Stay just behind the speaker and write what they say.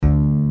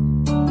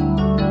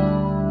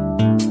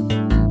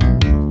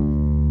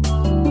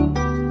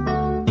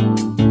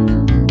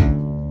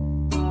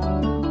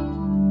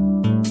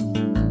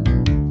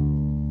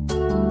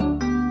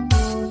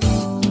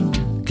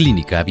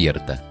Clínica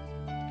Abierta,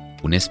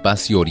 un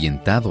espacio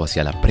orientado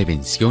hacia la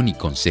prevención y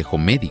consejo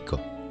médico,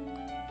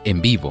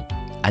 en vivo,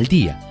 al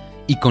día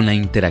y con la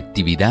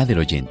interactividad del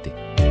oyente.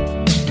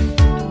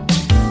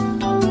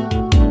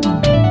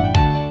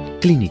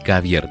 Clínica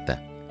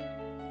Abierta,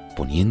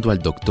 poniendo al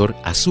doctor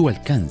a su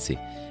alcance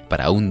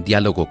para un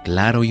diálogo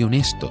claro y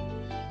honesto,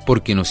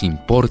 porque nos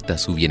importa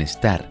su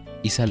bienestar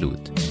y salud.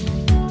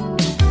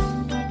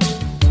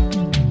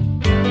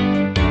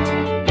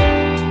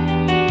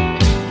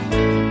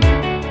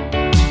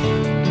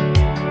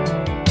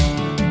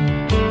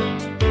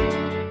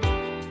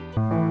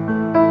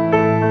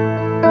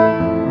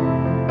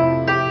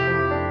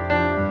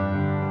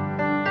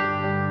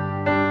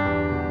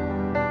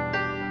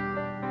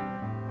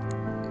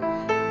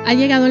 Ha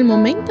llegado el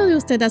momento de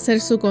usted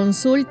hacer su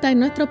consulta en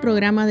nuestro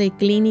programa de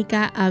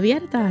Clínica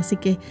Abierta, así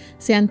que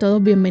sean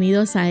todos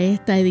bienvenidos a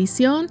esta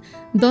edición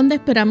donde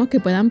esperamos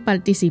que puedan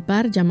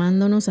participar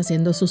llamándonos,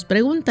 haciendo sus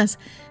preguntas.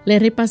 Les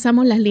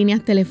repasamos las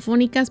líneas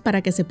telefónicas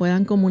para que se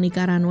puedan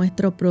comunicar a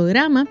nuestro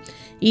programa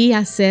y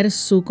hacer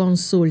su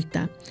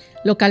consulta.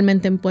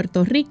 Localmente en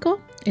Puerto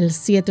Rico, el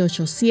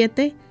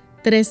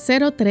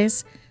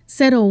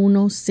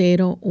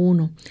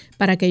 787-303-0101.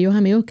 Para aquellos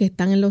amigos que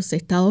están en los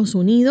Estados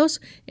Unidos,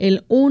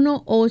 el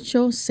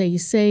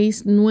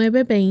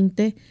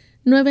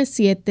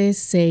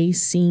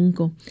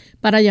 1-866-920-9765.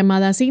 Para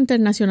llamadas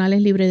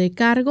internacionales libre de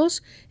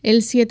cargos,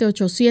 el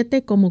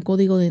 787 como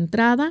código de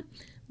entrada,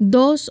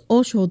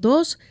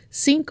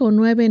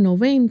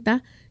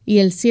 282-5990 y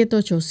el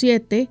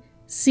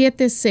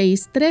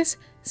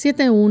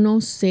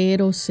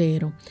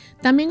 787-763-7100.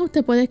 También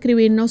usted puede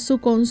escribirnos su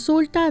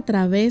consulta a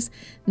través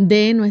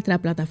de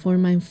nuestra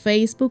plataforma en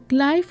Facebook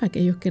Live.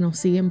 Aquellos que nos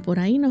siguen por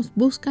ahí nos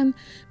buscan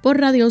por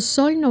Radio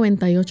Sol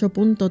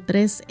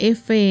 98.3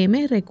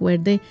 FM.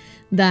 Recuerde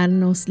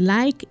darnos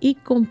like y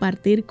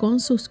compartir con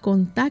sus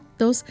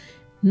contactos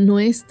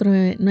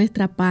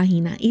nuestra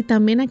página. Y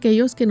también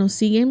aquellos que nos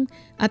siguen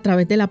a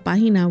través de la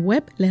página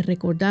web, les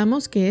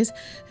recordamos que es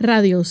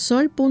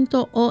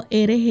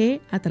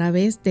radiosol.org. A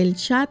través del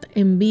chat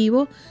en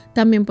vivo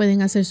también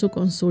pueden hacer su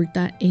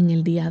consulta en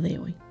el día de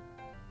hoy.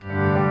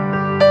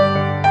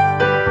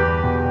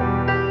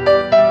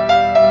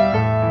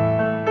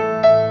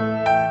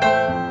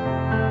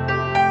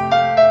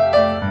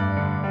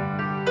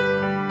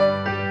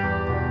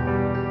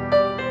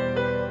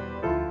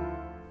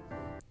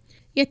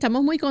 Y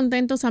estamos muy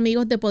contentos,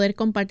 amigos, de poder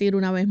compartir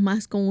una vez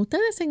más con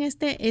ustedes en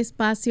este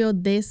espacio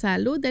de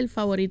salud, del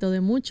favorito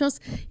de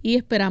muchos, y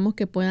esperamos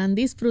que puedan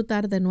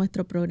disfrutar de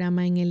nuestro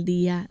programa en el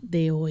día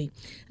de hoy.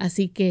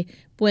 Así que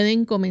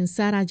pueden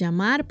comenzar a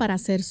llamar para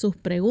hacer sus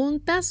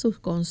preguntas, sus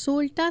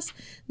consultas.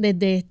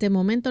 Desde este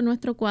momento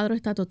nuestro cuadro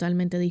está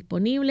totalmente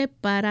disponible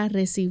para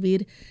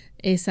recibir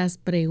esas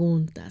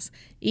preguntas.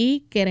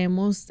 Y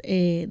queremos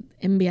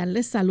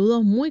enviarles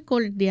saludos muy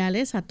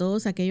cordiales a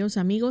todos aquellos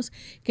amigos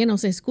que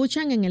nos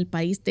escuchan en el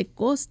país de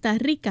Costa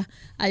Rica.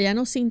 Allá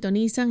nos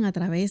sintonizan a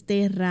través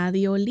de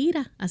Radio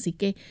Lira. Así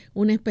que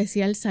un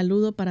especial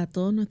saludo para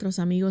todos nuestros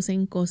amigos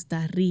en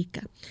Costa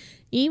Rica.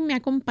 Y me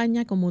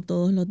acompaña, como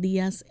todos los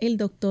días, el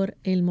doctor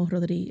Elmo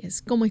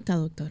Rodriguez. ¿Cómo está,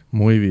 doctor?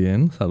 Muy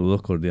bien.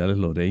 Saludos cordiales,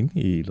 Lorraine.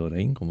 ¿Y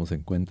Lorraine, cómo se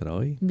encuentra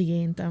hoy?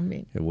 Bien,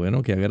 también. Qué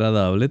bueno, qué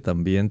agradable.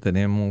 También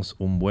tenemos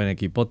un buen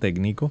equipo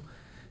técnico.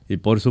 Y,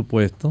 por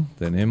supuesto,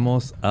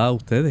 tenemos a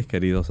ustedes,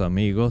 queridos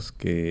amigos,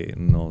 que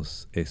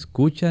nos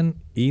escuchan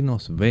y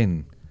nos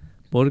ven.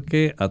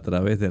 Porque a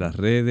través de las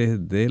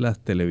redes, de las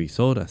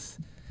televisoras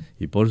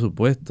y, por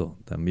supuesto,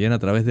 también a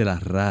través de la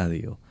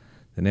radio,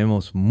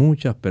 tenemos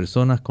muchas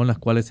personas con las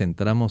cuales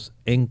entramos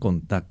en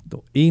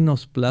contacto y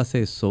nos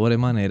place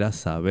sobremanera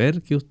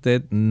saber que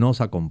usted nos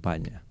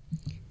acompaña.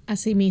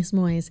 Así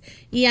mismo es.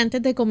 Y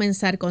antes de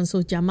comenzar con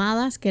sus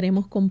llamadas,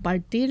 queremos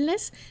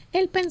compartirles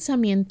el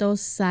pensamiento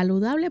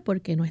saludable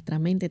porque nuestra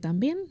mente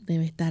también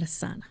debe estar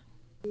sana.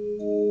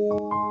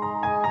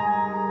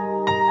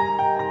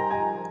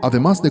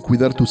 Además de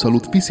cuidar tu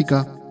salud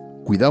física,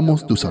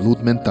 cuidamos tu salud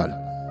mental.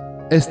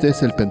 Este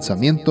es el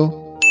pensamiento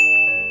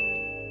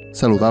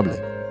saludable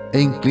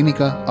en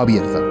Clínica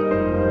Abierta.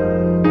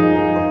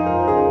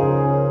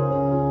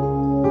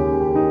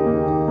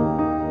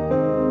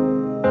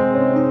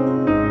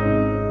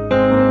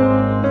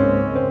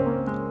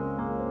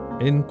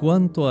 En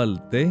cuanto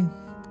al té,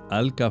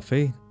 al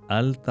café,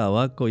 al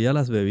tabaco y a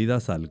las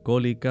bebidas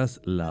alcohólicas,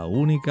 la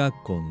única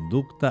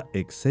conducta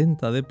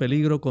exenta de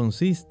peligro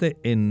consiste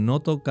en no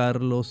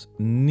tocarlos,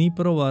 ni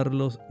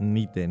probarlos,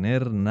 ni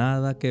tener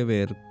nada que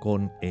ver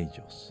con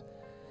ellos.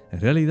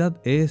 En realidad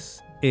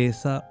es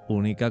esa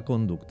única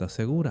conducta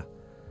segura.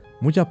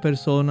 Muchas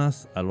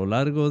personas a lo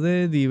largo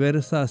de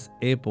diversas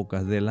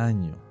épocas del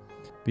año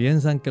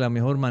piensan que la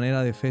mejor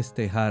manera de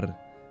festejar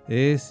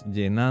es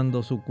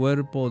llenando su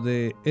cuerpo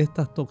de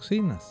estas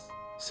toxinas.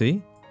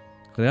 Sí,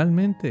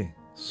 realmente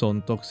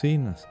son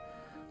toxinas.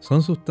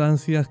 Son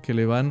sustancias que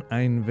le van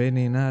a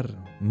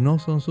envenenar, no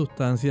son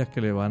sustancias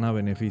que le van a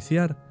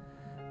beneficiar.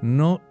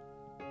 No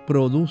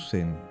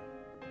producen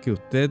que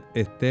usted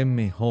esté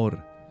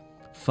mejor.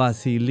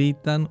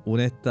 Facilitan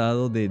un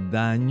estado de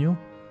daño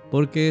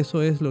porque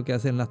eso es lo que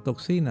hacen las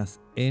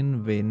toxinas,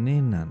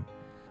 envenenan.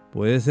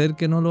 Puede ser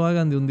que no lo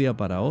hagan de un día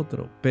para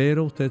otro,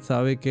 pero usted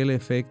sabe que el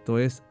efecto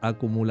es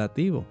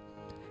acumulativo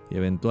y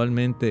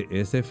eventualmente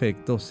ese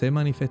efecto se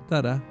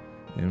manifestará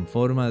en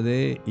forma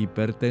de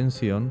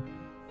hipertensión,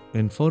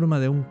 en forma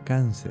de un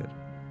cáncer,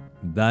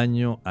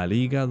 daño al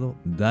hígado,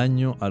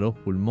 daño a los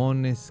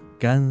pulmones,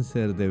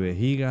 cáncer de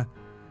vejiga.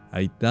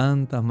 Hay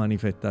tantas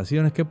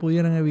manifestaciones que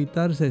pudieran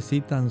evitarse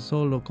si tan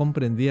solo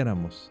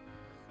comprendiéramos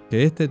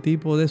que este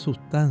tipo de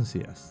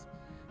sustancias,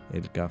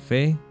 el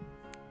café,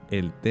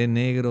 el té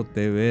negro,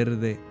 té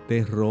verde,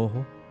 té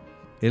rojo,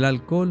 el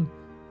alcohol,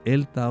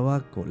 el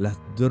tabaco, las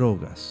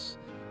drogas,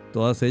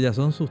 todas ellas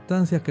son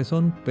sustancias que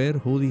son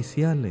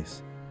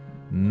perjudiciales.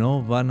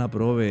 No van a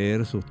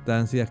proveer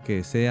sustancias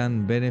que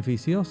sean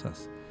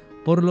beneficiosas.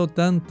 Por lo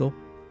tanto,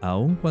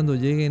 aun cuando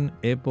lleguen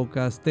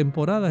épocas,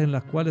 temporadas en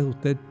las cuales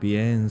usted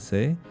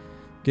piense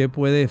que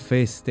puede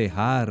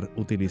festejar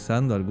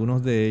utilizando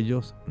algunos de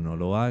ellos, no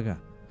lo haga.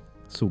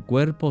 Su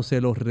cuerpo se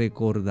los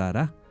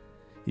recordará.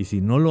 Y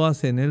si no lo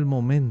hace en el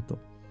momento,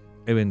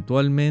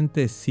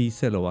 eventualmente sí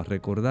se lo va a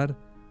recordar.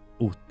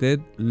 Usted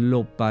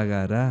lo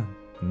pagará,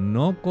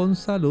 no con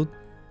salud,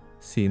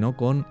 sino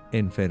con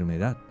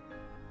enfermedad.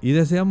 Y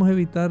deseamos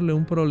evitarle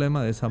un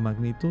problema de esa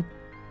magnitud.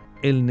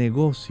 El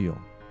negocio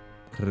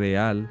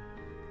real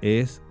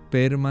es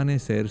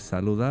permanecer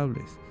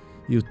saludables.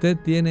 Y usted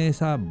tiene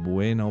esa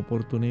buena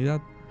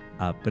oportunidad.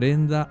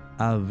 Aprenda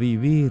a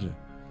vivir,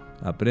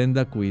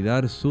 aprenda a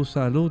cuidar su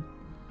salud.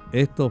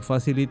 Esto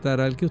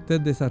facilitará el que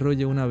usted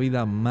desarrolle una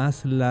vida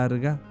más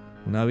larga,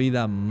 una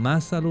vida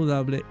más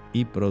saludable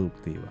y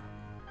productiva.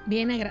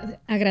 Bien,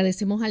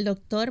 agradecemos al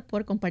doctor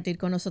por compartir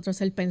con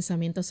nosotros el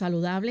pensamiento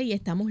saludable y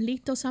estamos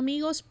listos,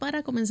 amigos,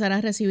 para comenzar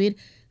a recibir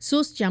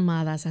sus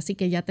llamadas. Así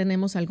que ya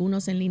tenemos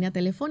algunos en línea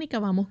telefónica.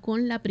 Vamos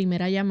con la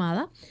primera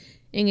llamada.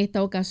 En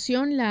esta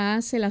ocasión la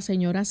hace la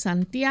señora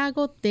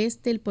Santiago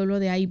desde el pueblo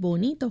de Ay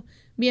Bonito.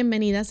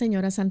 Bienvenida,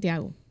 señora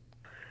Santiago.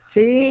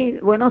 Sí,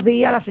 buenos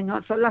días,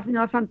 soy la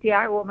señora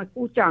Santiago, ¿me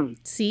escuchan?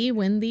 Sí,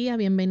 buen día,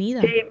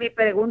 bienvenida. Sí, mi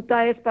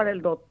pregunta es para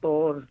el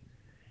doctor.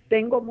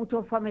 Tengo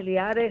muchos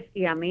familiares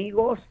y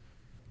amigos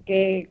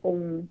que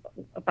con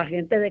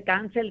pacientes de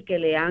cáncer que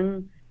le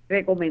han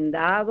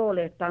recomendado,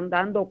 le están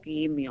dando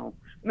quimio.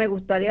 Me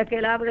gustaría que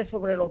él hable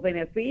sobre los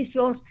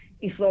beneficios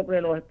y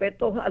sobre los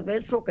efectos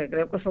adversos, que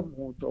creo que son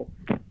muchos.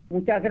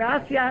 Muchas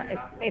gracias,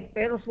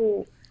 espero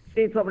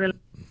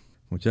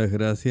Muchas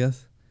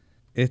gracias.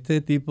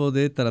 Este tipo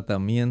de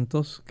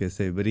tratamientos que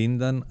se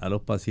brindan a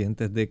los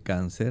pacientes de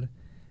cáncer,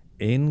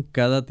 en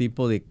cada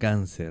tipo de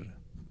cáncer,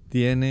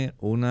 tiene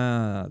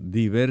una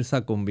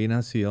diversa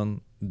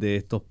combinación de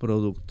estos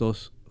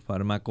productos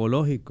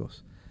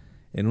farmacológicos.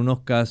 En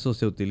unos casos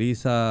se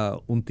utiliza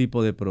un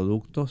tipo de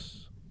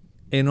productos,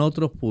 en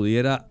otros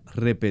pudiera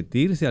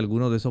repetirse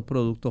alguno de esos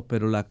productos,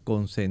 pero la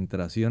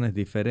concentración es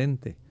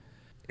diferente.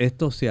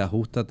 Esto se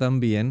ajusta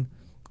también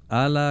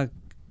a la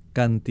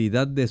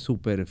cantidad de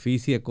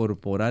superficie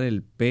corporal,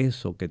 el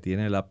peso que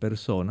tiene la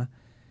persona,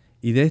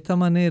 y de esta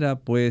manera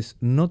pues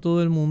no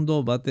todo el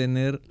mundo va a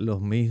tener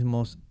los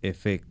mismos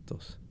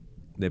efectos.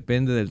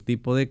 Depende del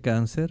tipo de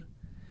cáncer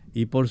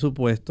y por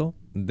supuesto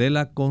de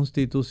la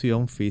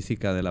constitución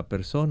física de la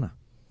persona.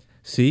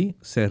 Sí,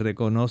 se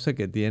reconoce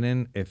que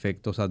tienen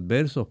efectos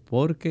adversos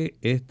porque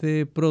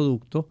este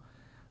producto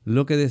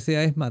lo que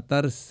desea es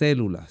matar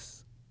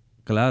células.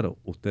 Claro,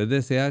 usted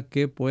desea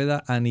que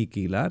pueda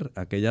aniquilar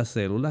aquellas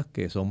células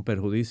que son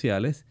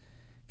perjudiciales,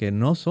 que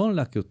no son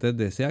las que usted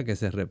desea que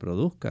se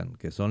reproduzcan,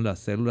 que son las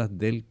células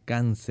del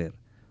cáncer.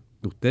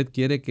 Usted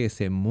quiere que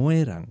se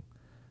mueran.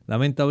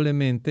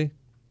 Lamentablemente,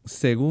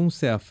 según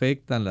se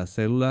afectan las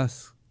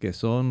células que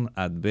son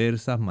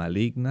adversas,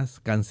 malignas,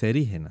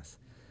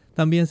 cancerígenas,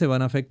 también se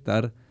van a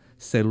afectar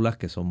células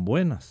que son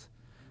buenas,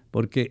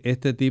 porque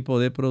este tipo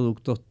de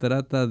productos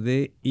trata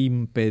de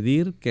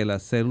impedir que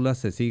las células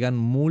se sigan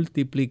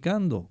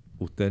multiplicando.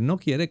 Usted no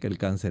quiere que el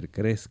cáncer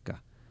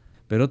crezca,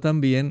 pero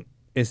también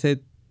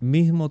ese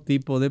mismo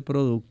tipo de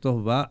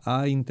productos va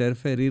a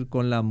interferir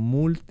con la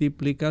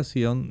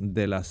multiplicación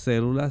de las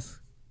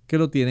células que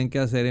lo tienen que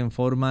hacer en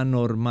forma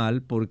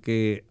normal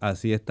porque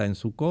así está en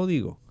su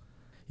código.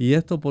 Y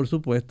esto, por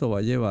supuesto, va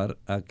a llevar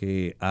a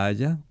que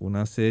haya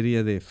una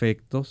serie de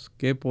efectos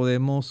que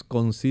podemos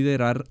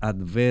considerar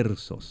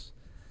adversos.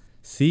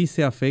 Si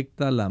se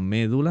afecta la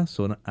médula,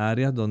 son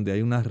áreas donde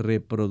hay una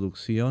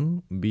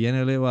reproducción bien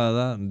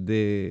elevada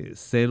de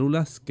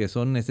células que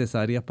son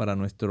necesarias para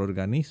nuestro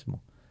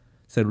organismo.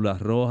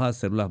 Células rojas,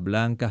 células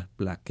blancas,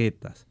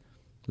 plaquetas.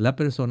 La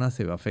persona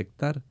se va a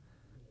afectar.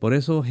 Por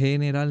eso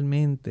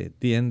generalmente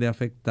tiende a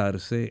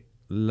afectarse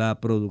la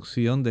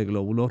producción de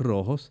glóbulos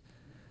rojos.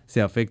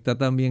 Se afecta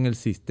también el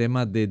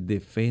sistema de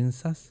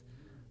defensas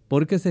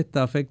porque se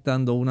está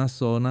afectando una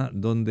zona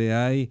donde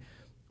hay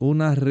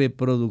una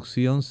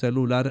reproducción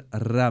celular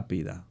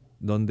rápida,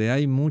 donde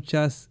hay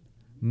muchas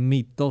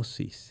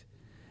mitosis.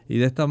 Y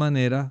de esta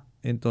manera,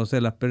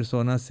 entonces las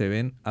personas se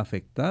ven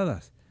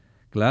afectadas.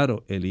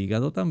 Claro, el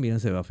hígado también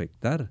se va a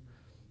afectar.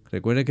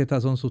 Recuerde que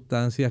estas son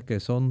sustancias que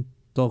son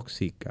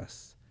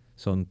tóxicas.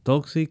 Son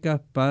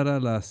tóxicas para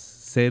las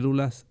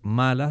células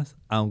malas,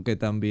 aunque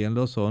también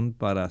lo son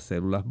para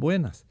células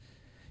buenas.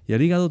 Y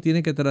el hígado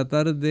tiene que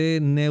tratar de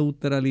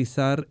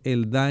neutralizar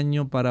el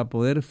daño para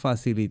poder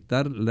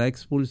facilitar la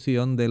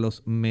expulsión de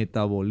los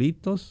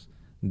metabolitos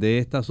de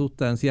estas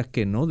sustancias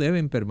que no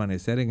deben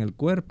permanecer en el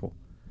cuerpo.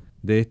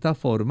 De esta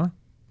forma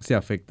se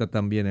afecta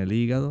también el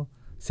hígado,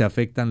 se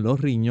afectan los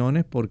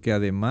riñones porque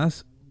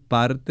además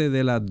parte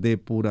de la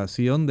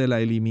depuración, de la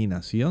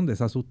eliminación de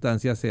esas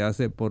sustancias se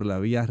hace por la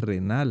vía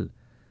renal.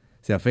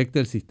 Se afecta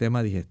el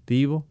sistema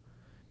digestivo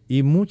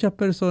y muchas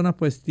personas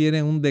pues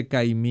tienen un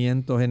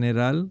decaimiento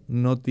general,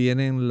 no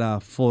tienen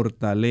la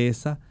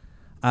fortaleza.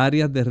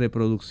 Áreas de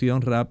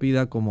reproducción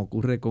rápida como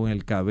ocurre con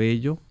el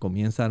cabello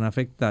comienzan a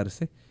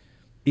afectarse.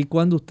 Y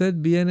cuando usted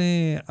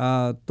viene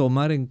a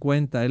tomar en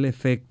cuenta el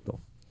efecto,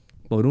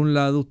 por un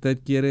lado usted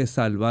quiere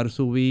salvar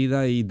su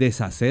vida y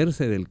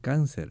deshacerse del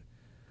cáncer,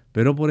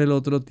 pero por el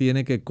otro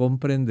tiene que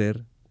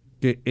comprender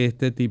que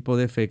este tipo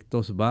de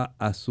efectos va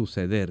a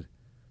suceder.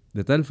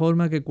 De tal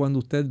forma que cuando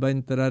usted va a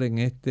entrar en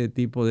este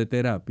tipo de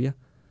terapia,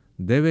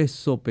 debe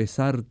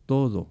sopesar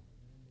todo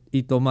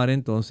y tomar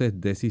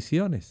entonces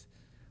decisiones.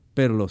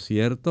 Pero lo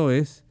cierto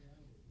es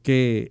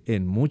que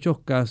en muchos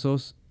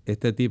casos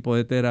este tipo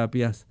de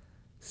terapias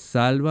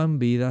salvan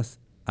vidas,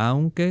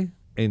 aunque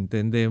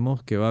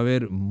entendemos que va a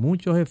haber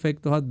muchos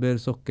efectos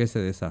adversos que se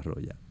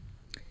desarrollan.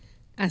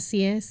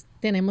 Así es.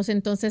 Tenemos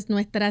entonces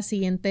nuestra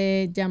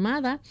siguiente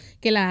llamada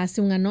que la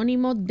hace un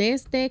anónimo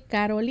desde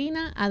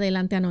Carolina.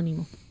 Adelante,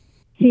 anónimo.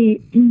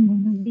 Sí,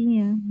 buenos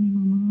días. Mi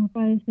mamá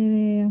padece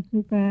de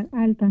azúcar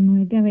alta, no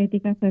es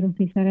diabética, pero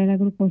sí sale la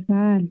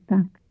glucosa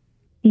alta.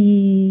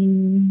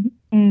 Y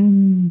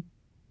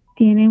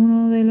tiene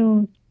uno de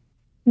los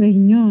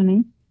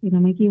riñones, si no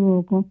me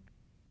equivoco,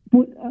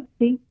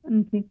 sí,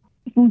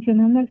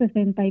 funcionando al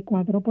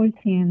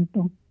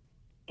 64%.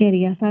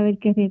 Quería saber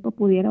qué riesgo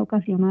pudiera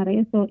ocasionar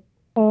eso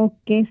o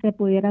qué se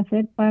pudiera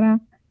hacer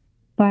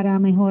para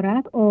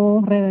mejorar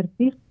o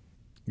revertir.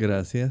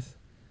 Gracias.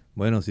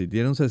 Bueno, si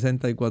tiene un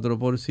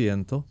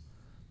 64%,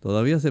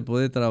 todavía se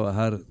puede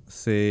trabajar.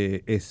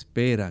 Se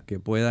espera que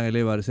puedan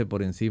elevarse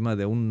por encima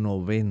de un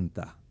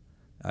 90%.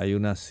 Hay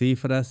unas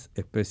cifras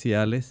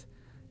especiales.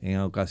 En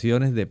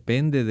ocasiones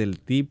depende del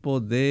tipo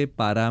de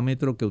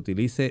parámetro que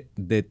utilice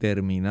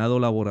determinado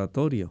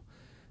laboratorio.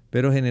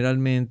 Pero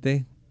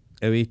generalmente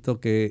he visto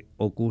que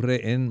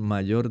ocurre en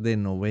mayor de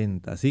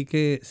 90. Así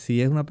que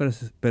si es una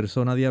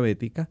persona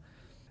diabética,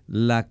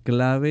 la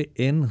clave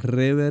en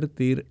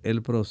revertir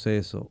el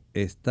proceso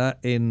está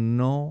en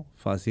no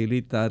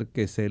facilitar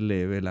que se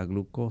eleve la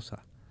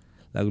glucosa.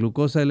 La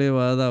glucosa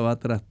elevada va a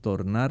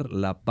trastornar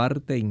la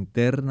parte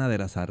interna de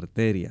las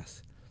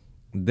arterias,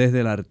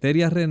 desde la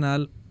arteria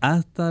renal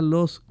hasta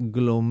los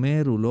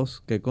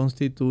glomérulos que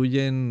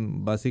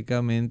constituyen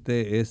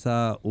básicamente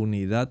esa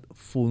unidad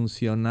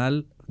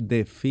funcional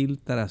de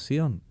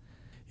filtración.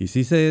 Y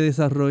si se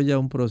desarrolla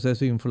un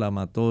proceso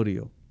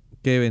inflamatorio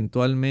que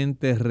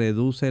eventualmente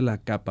reduce la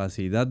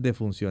capacidad de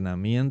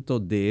funcionamiento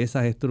de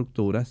esas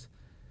estructuras,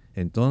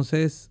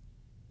 entonces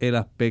el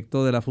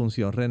aspecto de la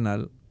función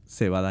renal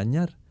se va a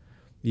dañar.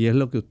 Y es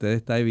lo que usted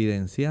está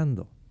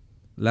evidenciando.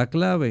 La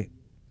clave,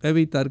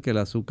 evitar que el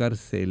azúcar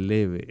se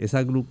eleve.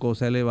 Esa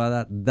glucosa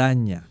elevada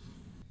daña.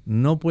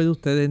 No puede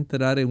usted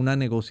entrar en una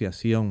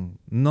negociación.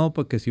 No,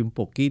 porque si un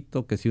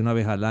poquito, que si una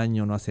vez al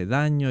año no hace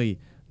daño, y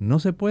no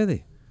se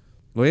puede.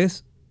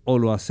 Pues o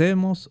lo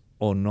hacemos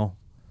o no.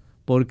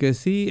 Porque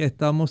sí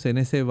estamos en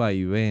ese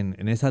vaivén,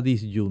 en esa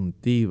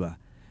disyuntiva.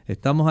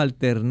 Estamos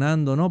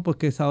alternando, no, pues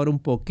que es ahora un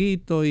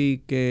poquito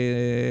y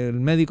que el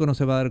médico no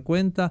se va a dar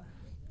cuenta.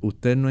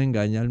 Usted no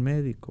engaña al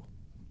médico.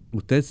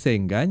 Usted se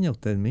engaña a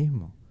usted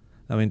mismo.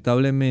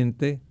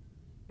 Lamentablemente,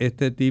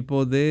 este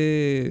tipo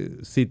de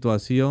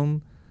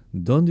situación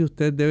donde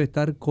usted debe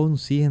estar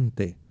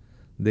consciente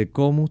de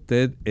cómo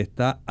usted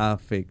está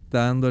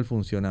afectando el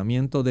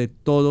funcionamiento de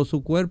todo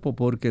su cuerpo,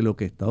 porque lo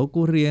que está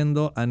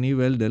ocurriendo a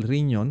nivel del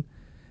riñón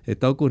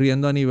está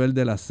ocurriendo a nivel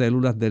de las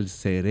células del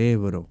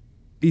cerebro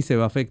y se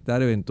va a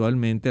afectar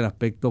eventualmente el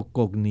aspecto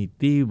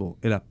cognitivo,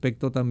 el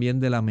aspecto también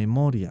de la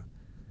memoria.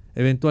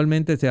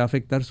 Eventualmente se va a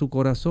afectar su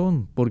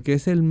corazón, porque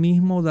es el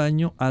mismo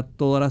daño a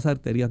todas las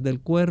arterias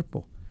del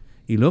cuerpo.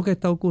 Y lo que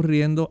está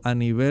ocurriendo a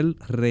nivel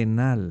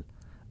renal,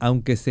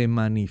 aunque se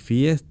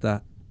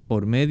manifiesta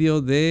por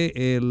medio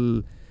de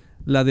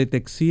la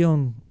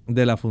detección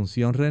de la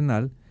función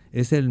renal,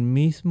 es el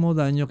mismo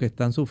daño que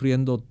están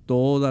sufriendo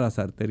todas las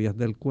arterias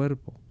del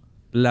cuerpo.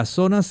 La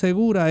zona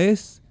segura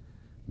es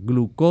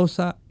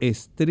glucosa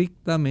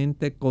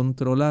estrictamente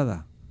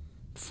controlada.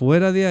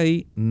 Fuera de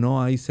ahí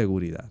no hay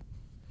seguridad.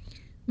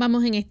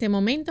 Vamos en este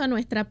momento a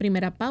nuestra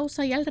primera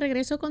pausa y al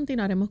regreso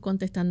continuaremos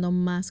contestando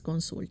más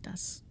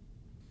consultas.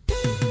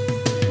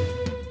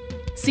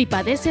 Si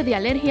padece de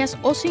alergias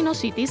o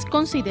sinusitis,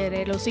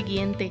 considere lo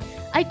siguiente.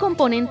 Hay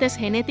componentes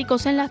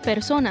genéticos en las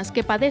personas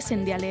que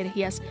padecen de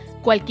alergias.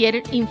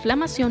 Cualquier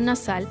inflamación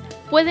nasal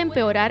puede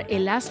empeorar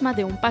el asma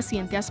de un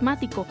paciente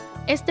asmático.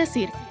 Es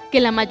decir,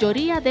 que la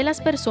mayoría de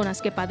las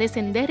personas que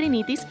padecen de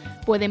rinitis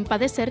pueden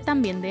padecer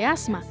también de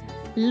asma.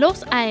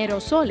 Los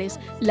aerosoles,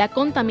 la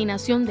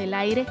contaminación del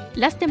aire,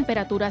 las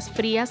temperaturas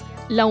frías,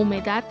 la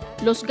humedad,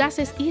 los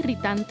gases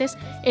irritantes,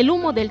 el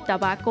humo del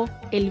tabaco,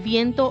 el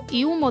viento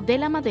y humo de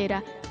la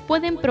madera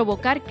pueden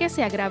provocar que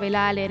se agrave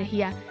la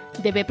alergia.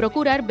 Debe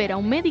procurar ver a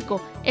un médico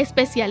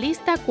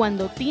especialista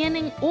cuando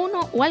tienen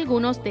uno o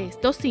algunos de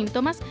estos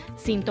síntomas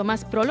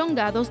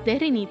prolongados de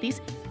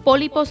rinitis,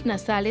 pólipos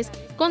nasales,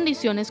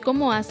 condiciones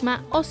como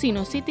asma o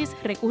sinusitis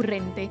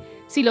recurrente.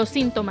 Si los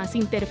síntomas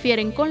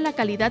interfieren con la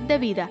calidad de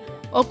vida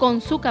o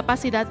con su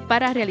capacidad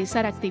para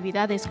realizar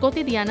actividades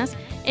cotidianas,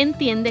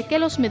 entiende que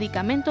los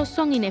medicamentos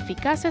son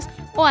ineficaces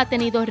o ha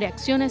tenido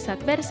reacciones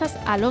adversas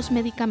a los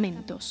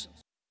medicamentos.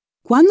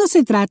 ¿Cuándo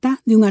se trata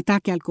de un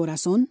ataque al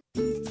corazón?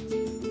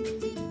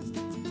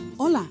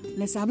 Hola,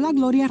 les habla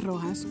Gloria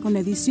Rojas con la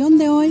edición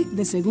de hoy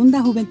de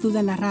Segunda Juventud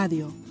en la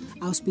Radio,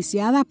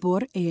 auspiciada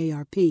por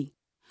AARP.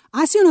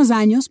 Hace unos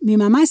años, mi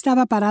mamá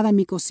estaba parada en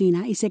mi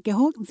cocina y se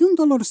quejó de un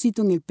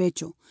dolorcito en el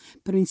pecho,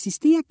 pero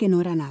insistía que no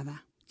era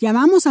nada.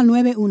 Llamamos al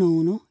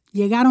 911,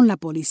 llegaron la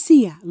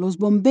policía, los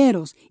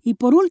bomberos y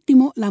por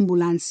último la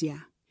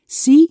ambulancia.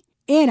 Sí,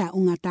 era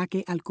un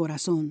ataque al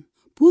corazón.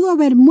 Pudo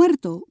haber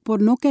muerto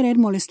por no querer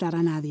molestar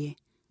a nadie.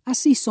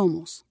 Así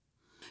somos.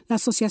 La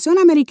Asociación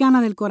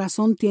Americana del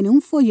Corazón tiene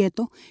un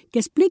folleto que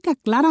explica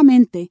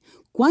claramente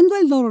cuándo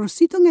el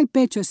dolorcito en el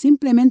pecho es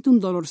simplemente un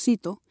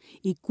dolorcito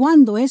y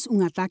cuándo es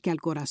un ataque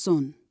al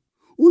corazón.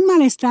 Un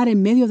malestar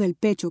en medio del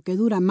pecho que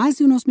dura más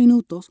de unos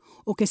minutos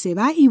o que se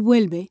va y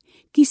vuelve,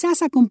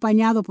 quizás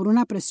acompañado por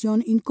una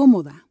presión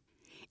incómoda.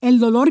 El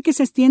dolor que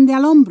se extiende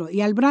al hombro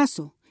y al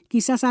brazo,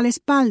 quizás a la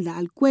espalda,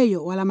 al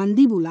cuello o a la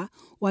mandíbula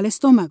o al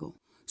estómago.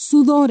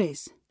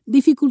 Sudores,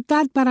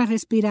 dificultad para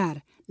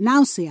respirar,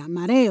 náusea,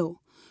 mareo.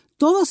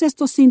 Todos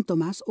estos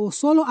síntomas, o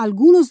solo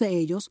algunos de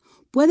ellos,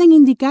 pueden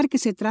indicar que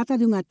se trata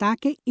de un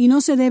ataque y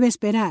no se debe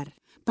esperar.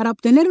 Para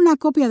obtener una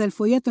copia del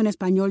folleto en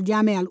español,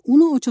 llame al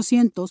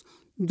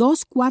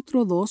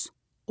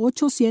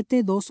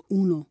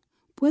 1-800-242-8721.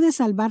 Puede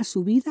salvar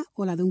su vida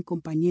o la de un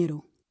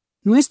compañero.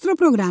 Nuestro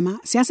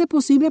programa se hace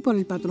posible por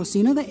el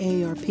patrocinio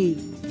de AARP.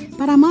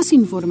 Para más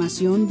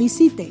información,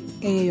 visite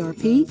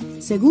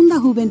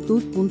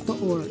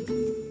aarpsegundajuventud.org.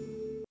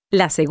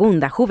 La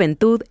segunda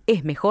juventud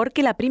es mejor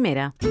que la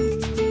primera.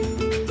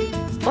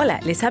 Hola,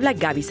 les habla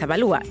Gaby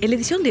Zabalúa en la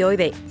edición de hoy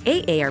de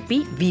AARP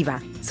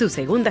Viva, su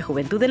segunda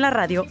juventud en la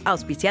radio,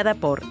 auspiciada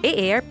por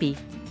AARP.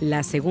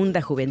 La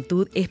segunda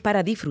juventud es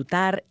para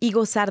disfrutar y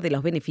gozar de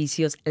los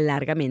beneficios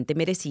largamente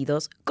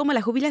merecidos, como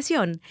la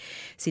jubilación.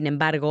 Sin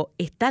embargo,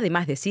 está de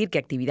más decir que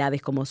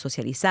actividades como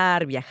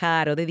socializar,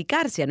 viajar o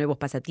dedicarse a nuevos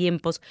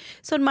pasatiempos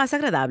son más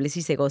agradables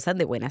si se gozan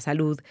de buena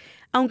salud.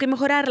 Aunque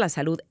mejorar la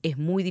salud es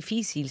muy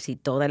difícil si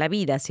toda la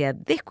vida se ha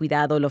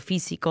descuidado lo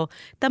físico,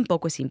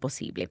 tampoco es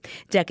imposible,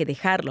 ya que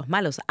dejar los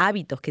malos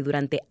hábitos que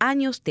durante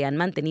años te han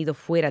mantenido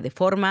fuera de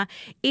forma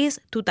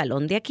es tu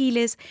talón de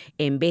Aquiles.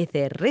 En vez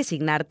de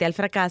resignarte al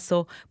fracaso,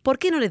 ¿por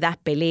qué no le das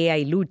pelea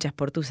y luchas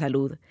por tu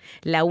salud?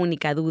 La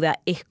única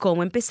duda es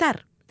cómo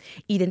empezar.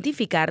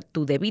 Identificar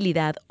tu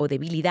debilidad o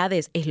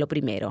debilidades es lo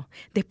primero.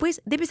 Después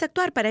debes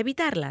actuar para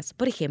evitarlas.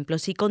 Por ejemplo,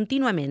 si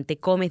continuamente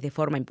comes de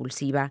forma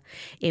impulsiva,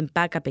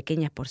 empaca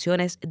pequeñas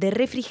porciones de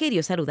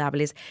refrigerios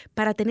saludables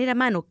para tener a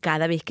mano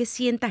cada vez que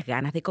sientas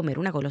ganas de comer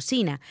una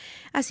golosina.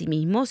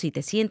 Asimismo, si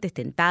te sientes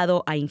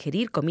tentado a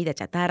ingerir comida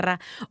chatarra,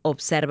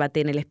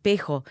 obsérvate en el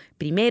espejo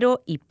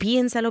primero y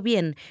piénsalo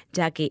bien,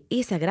 ya que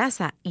esa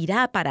grasa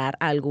irá a parar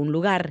a algún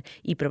lugar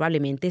y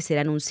probablemente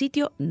será en un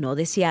sitio no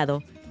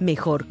deseado.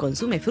 Mejor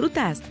consume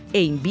frutas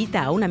e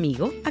invita a un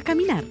amigo a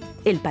caminar.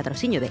 El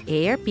patrocinio de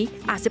AARP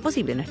hace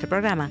posible nuestro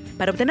programa.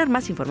 Para obtener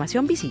más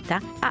información visita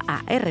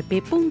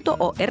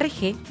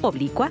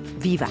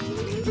aarp.org/viva.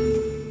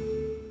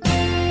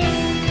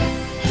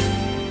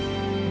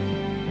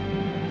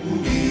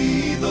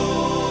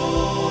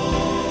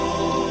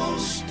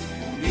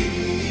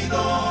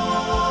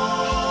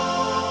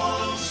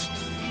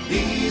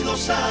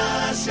 Unidos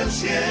hacia el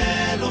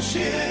cielo,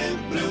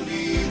 siempre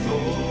unidos.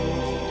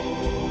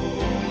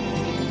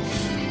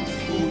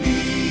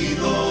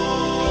 Unidos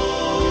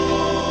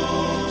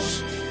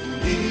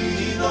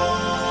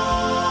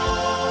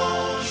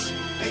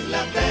en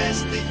la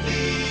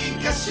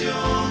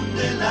testificación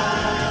de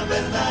la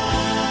verdad,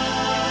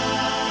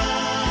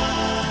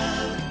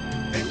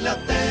 en la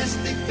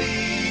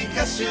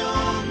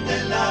testificación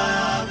de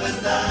la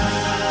verdad.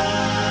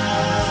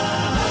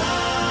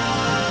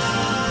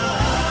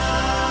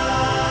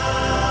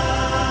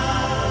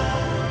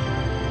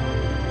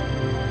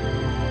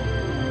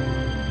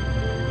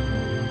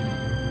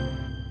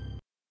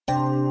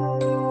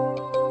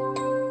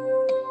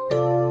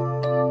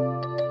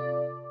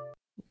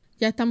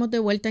 Ya estamos de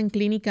vuelta en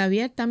Clínica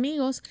Abierta,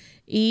 amigos,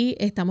 y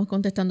estamos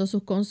contestando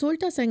sus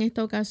consultas. En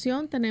esta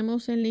ocasión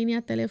tenemos en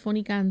línea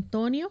telefónica a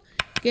Antonio,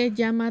 que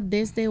llama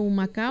desde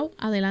Humacao.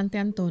 Adelante,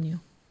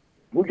 Antonio.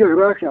 Muchas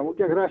gracias,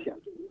 muchas gracias.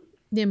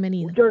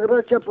 Bienvenido. Muchas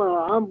gracias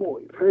para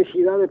ambos,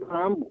 felicidades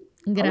para ambos.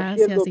 Gracias, a ver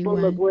si el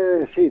doctor me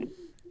puede decir.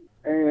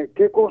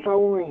 ¿qué cosas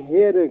uno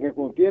ingiere que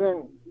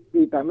contienen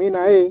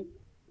vitamina E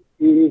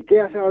y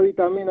qué hace la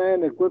vitamina E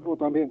en el cuerpo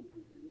también?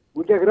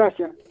 Muchas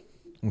gracias.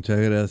 Muchas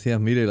gracias.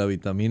 Mire, la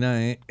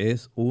vitamina E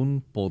es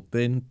un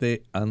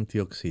potente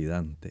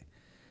antioxidante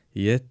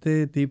y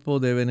este tipo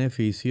de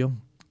beneficio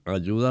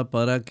ayuda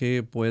para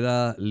que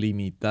pueda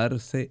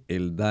limitarse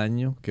el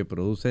daño que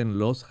producen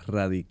los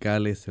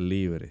radicales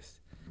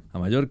libres. A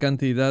mayor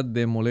cantidad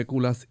de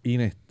moléculas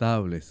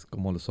inestables,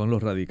 como son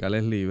los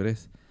radicales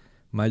libres,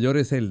 mayor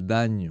es el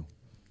daño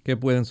que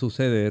pueden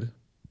suceder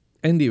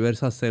en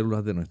diversas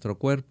células de nuestro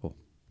cuerpo.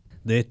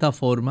 De esta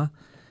forma,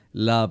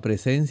 la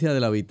presencia de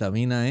la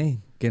vitamina E,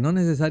 que no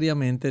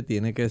necesariamente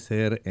tiene que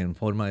ser en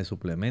forma de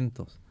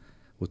suplementos.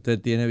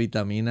 Usted tiene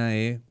vitamina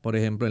E, por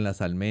ejemplo, en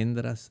las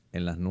almendras,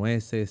 en las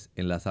nueces,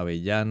 en las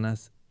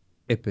avellanas,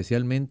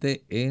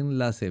 especialmente en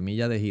la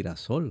semilla de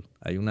girasol.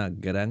 Hay una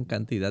gran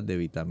cantidad de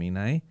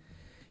vitamina E.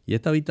 Y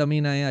esta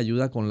vitamina E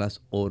ayuda con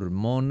las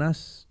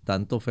hormonas,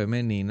 tanto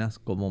femeninas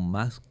como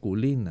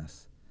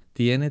masculinas.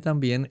 Tiene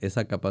también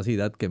esa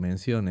capacidad que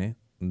mencioné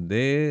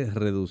de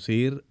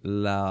reducir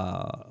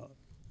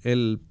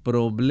el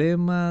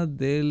problema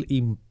del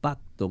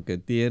impacto que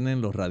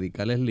tienen los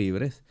radicales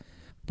libres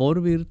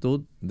por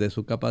virtud de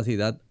su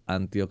capacidad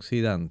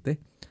antioxidante.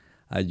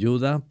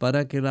 Ayuda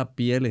para que la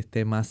piel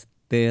esté más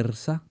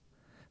tersa,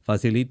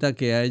 facilita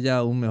que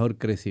haya un mejor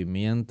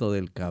crecimiento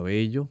del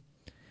cabello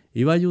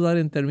y va a ayudar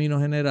en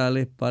términos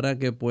generales para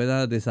que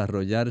pueda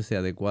desarrollarse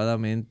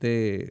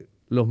adecuadamente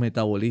los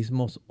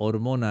metabolismos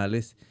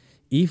hormonales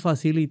y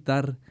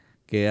facilitar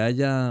que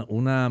haya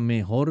una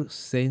mejor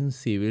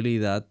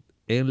sensibilidad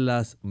en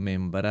las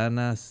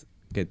membranas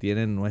que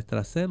tienen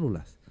nuestras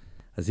células.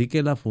 Así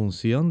que la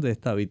función de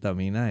esta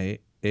vitamina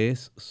E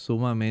es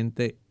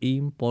sumamente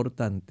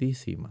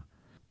importantísima.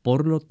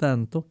 Por lo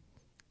tanto,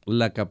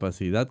 la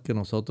capacidad que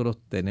nosotros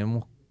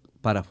tenemos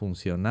para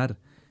funcionar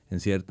en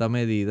cierta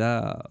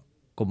medida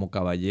como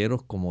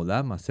caballeros, como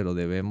damas, se lo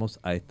debemos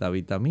a esta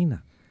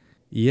vitamina.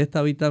 Y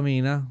esta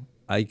vitamina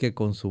hay que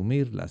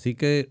consumirla. Así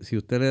que si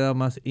usted le da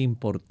más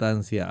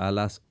importancia a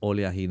las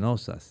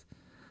oleaginosas,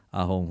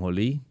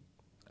 ajonjolí,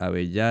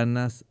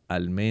 avellanas,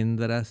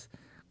 almendras,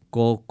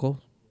 coco,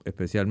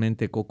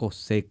 especialmente coco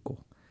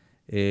seco,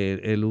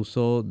 el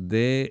uso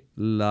de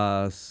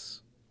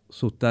las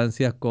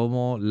sustancias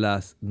como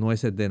las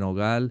nueces de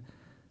nogal,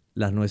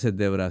 las nueces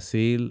de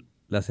Brasil,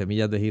 las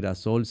semillas de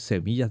girasol,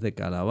 semillas de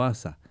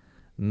calabaza,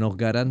 nos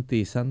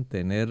garantizan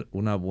tener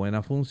una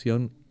buena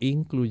función,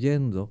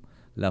 incluyendo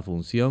la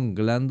función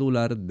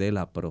glandular de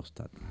la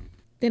próstata.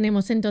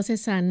 Tenemos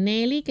entonces a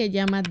Nelly, que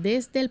llama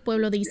desde el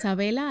pueblo de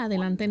Isabela.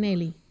 Adelante,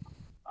 Nelly.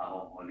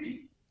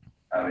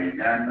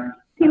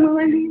 Sí, muy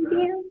buenos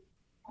días.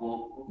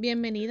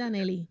 Bienvenida,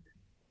 Nelly.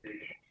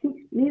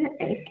 Sí, mira,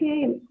 es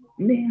que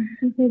me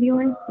sucedió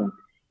esto.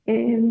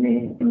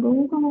 Me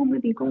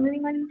picó un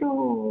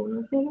animalito,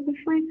 no sé lo que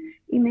fue,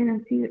 y me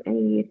nací,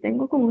 y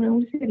tengo como una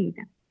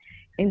ulcerita.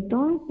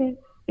 Entonces,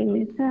 en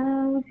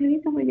esa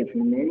ulcerita, pues yo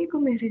fui al médico,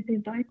 me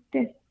recetó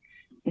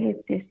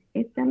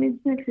esta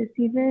misma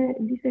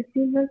dice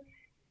silver,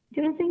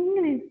 yo no sé en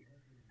inglés,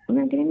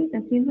 una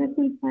cremita, silver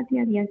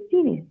sulfatia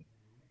diacine,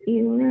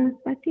 y unas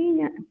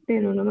pastillas,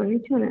 pero no me han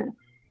dicho nada.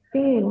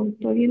 Pero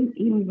estoy bien,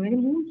 y me duele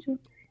mucho,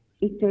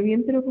 y estoy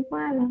bien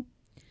preocupada,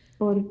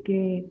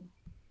 porque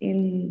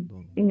en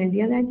el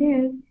día de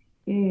ayer,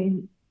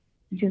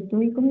 yo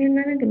estoy con mi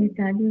hermana que me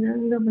está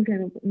ayudando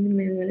porque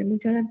me duele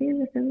mucho la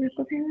piel, hacer unas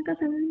cosas en la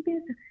casa de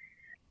limpieza.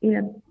 Y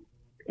la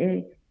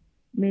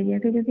media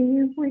que yo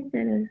tenía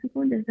puesta era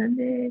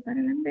de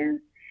para las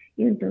venas.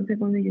 Y entonces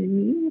cuando yo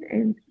vi,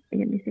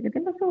 ella me dice, ¿qué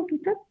te pasó? ¿Tú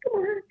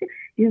mojaste?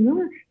 Y yo no,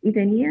 y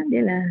tenía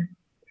de la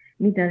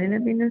mitad de la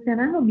pierna hacia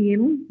abajo,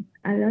 bien,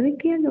 al lado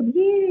izquierdo,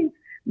 bien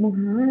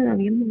mojada.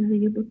 Y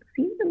yo, pues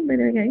sí,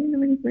 pero que ahí no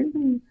me di cuenta,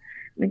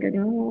 me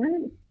cayó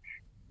bueno.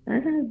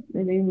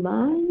 Me doy un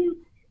baño,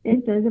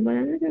 entonces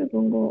para mí me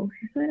pongo,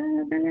 eso era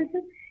la talacha,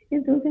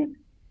 entonces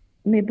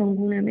me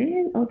pongo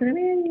otra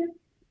media,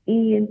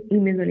 y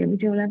me dolía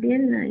mucho la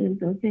pierna, y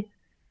entonces,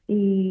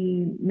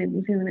 y me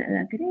puse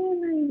la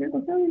crema y me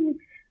acostaba,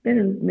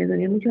 pero me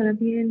dolía mucho la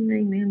pierna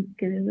y me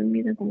quedé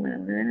dormida como a la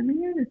 1 de la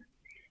mañana.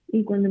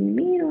 Y cuando me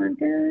miro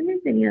antes de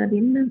dormir tenía la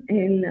pierna,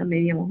 la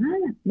media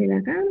mojada, me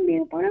la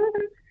cambio por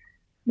otra,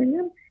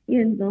 ¿verdad? Y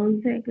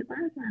entonces, ¿qué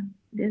pasa?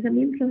 De esa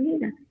bien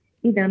flojita.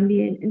 Y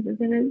también,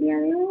 entonces en el día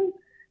de hoy,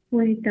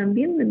 pues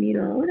también me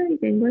miro ahora y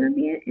tengo la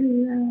piel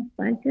en la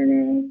parte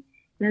de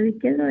lado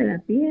izquierdo de la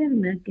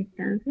pierna que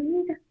está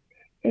enfermita,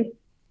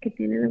 que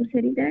tiene la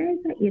ulcerita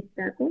esa y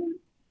está con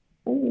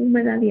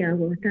humedad de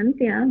agua,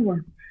 bastante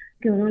agua,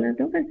 que uno la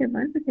toca, se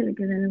pasa, se le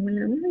queda el agua en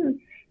la mano,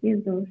 y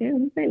entonces es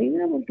un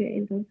peligro porque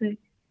entonces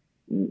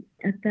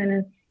hasta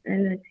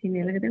la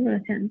chinela que tengo,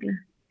 la chancla,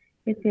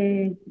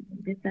 de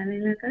estar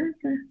en la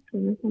casa, que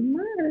no son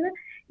malas, ¿verdad?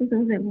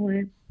 Entonces,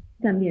 pues,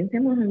 también se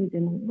mojan y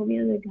tengo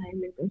miedo de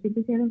caerme. Entonces,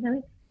 quisiera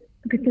saber,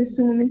 porque estoy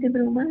sumamente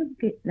preocupada,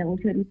 porque la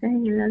ulcerita es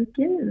en el lado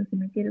izquierdo, no se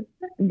me quiere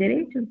pasar,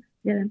 derecho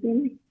de la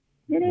pierna.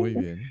 Muy derecha.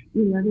 bien. Y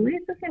luego de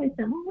eso se me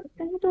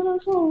tengo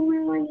todos los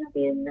húmedos en la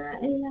pierna,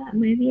 en la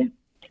media.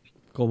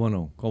 Cómo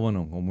no,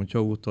 con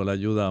mucho gusto le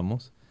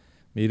ayudamos.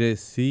 Mire,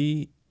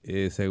 sí,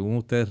 según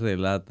usted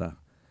relata,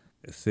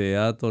 se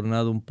ha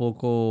tornado un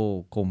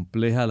poco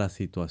compleja la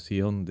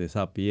situación de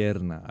esa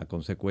pierna a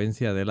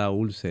consecuencia de la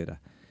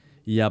úlcera.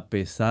 Y a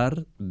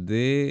pesar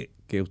de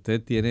que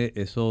usted tiene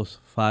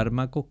esos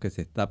fármacos que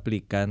se está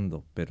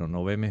aplicando, pero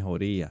no ve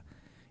mejoría,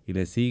 y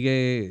le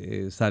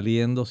sigue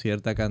saliendo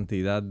cierta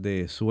cantidad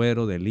de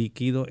suero, de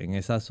líquido en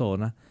esa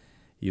zona,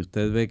 y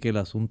usted ve que el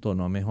asunto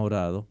no ha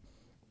mejorado,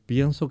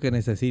 pienso que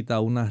necesita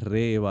una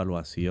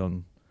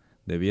reevaluación.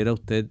 Debiera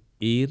usted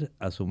ir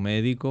a su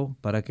médico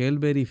para que él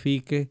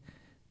verifique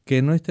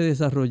que no esté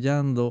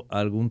desarrollando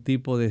algún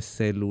tipo de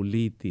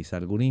celulitis,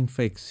 alguna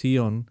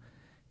infección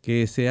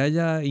que se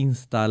haya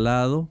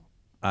instalado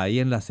ahí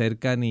en la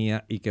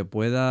cercanía y que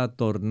pueda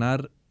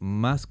tornar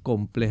más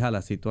compleja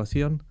la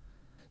situación.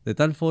 De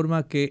tal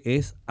forma que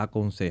es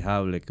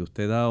aconsejable que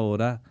usted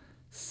ahora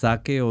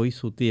saque hoy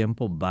su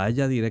tiempo,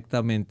 vaya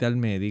directamente al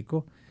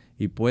médico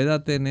y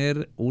pueda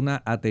tener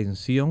una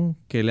atención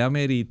que le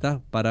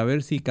amerita para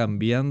ver si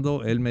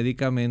cambiando el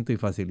medicamento y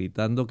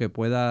facilitando que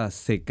pueda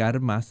secar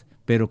más,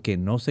 pero que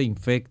no se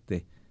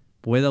infecte,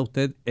 pueda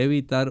usted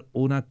evitar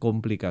una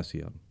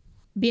complicación.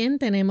 Bien,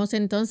 tenemos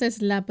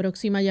entonces la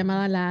próxima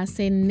llamada, la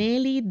hace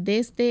Nelly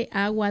desde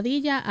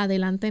Aguadilla.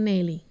 Adelante,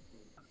 Nelly.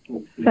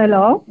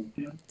 Hello.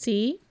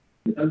 Sí.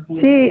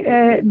 Sí,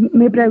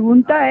 mi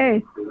pregunta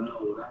es,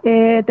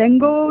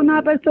 tengo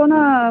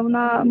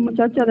una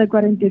muchacha de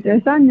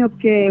 43 años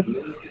que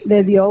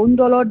le dio un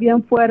dolor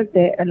bien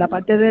fuerte en la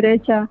parte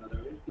derecha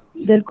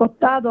del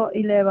costado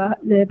y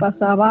le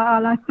pasaba a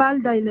la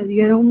espalda y le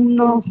dieron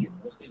unos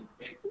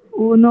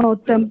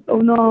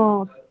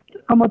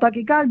como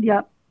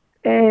taquicardia.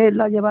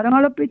 La llevaron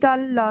al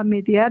hospital, la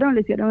admitieron,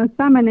 le hicieron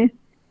exámenes,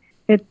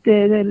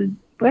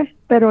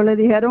 pero le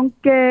dijeron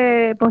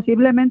que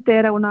posiblemente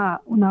era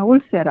una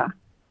úlcera.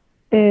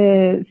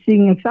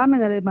 Sin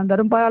exámenes, le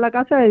mandaron para la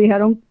casa, le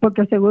dijeron,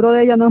 porque el seguro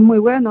de ella no es muy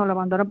bueno, la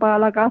mandaron para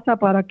la casa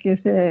para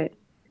que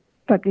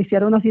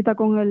hiciera una cita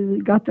con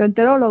el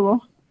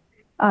gastroenterólogo.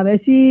 A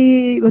ver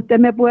si usted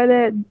me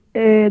puede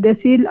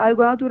decir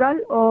algo natural,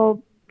 o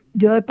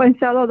yo he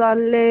pensado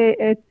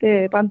darle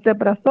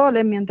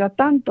pantoprazol mientras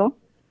tanto,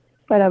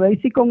 para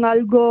ver si con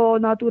algo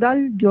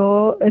natural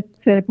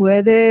se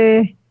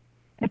puede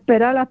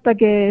esperar hasta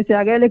que se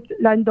haga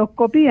la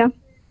endoscopía.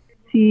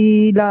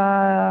 Si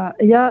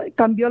ella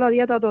cambió la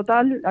dieta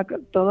total,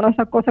 todas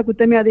esas cosas que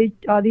usted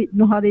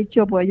nos ha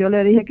dicho, pues yo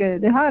le dije que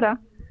dejara.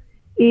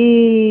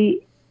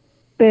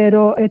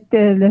 Pero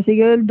le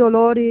sigue el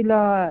dolor y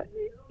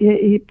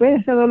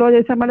pues ese dolor y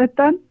ese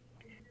malestar,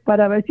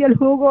 para ver si el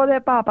jugo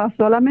de papa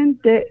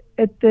solamente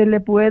le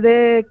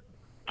puede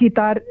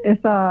quitar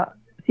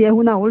si es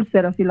una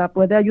úlcera, si la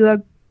puede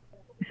ayudar,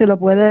 se lo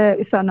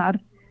puede sanar,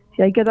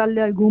 si hay que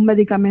darle algún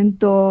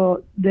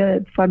medicamento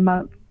de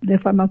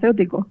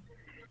farmacéutico.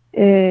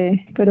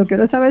 Pero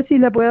quiero saber si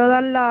le puedo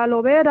dar la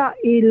aloe vera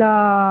y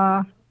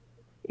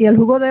el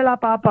jugo de la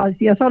papa,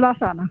 si eso la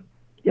sana.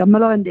 Dios me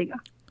lo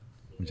bendiga.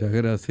 Muchas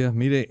gracias.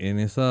 Mire, en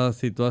esa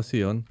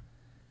situación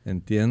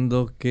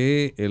entiendo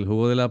que el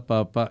jugo de la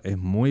papa es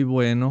muy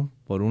bueno.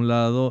 Por un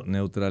lado,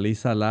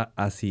 neutraliza la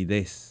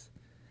acidez.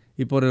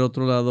 Y por el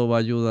otro lado va a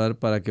ayudar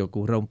para que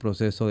ocurra un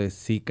proceso de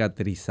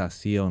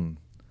cicatrización.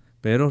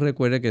 Pero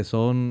recuerde que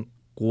son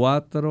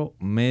 4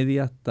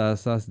 medias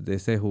tazas de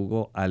ese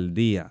jugo al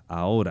día.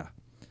 Ahora,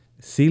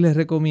 sí les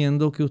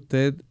recomiendo que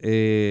usted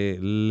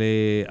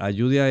le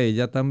ayude a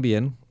ella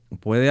también.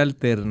 Puede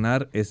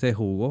alternar ese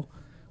jugo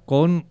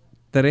con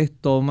 3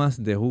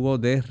 tomas de jugo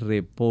de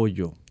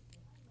repollo.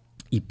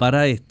 Y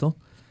para esto,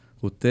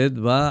 usted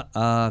va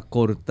a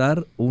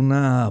cortar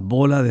una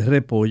bola de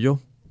repollo,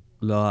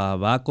 la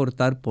va a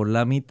cortar por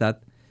la mitad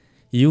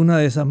y una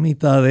de esas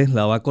mitades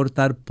la va a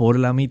cortar por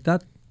la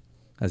mitad.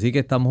 Así que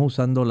estamos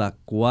usando la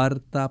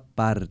cuarta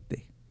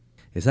parte.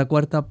 Esa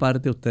cuarta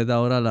parte usted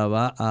ahora la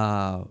va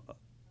a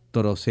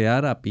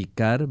trocear, a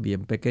picar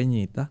bien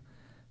pequeñita,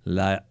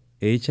 la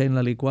echa en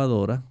la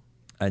licuadora,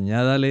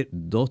 añádale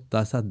 2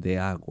 tazas de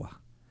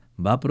agua.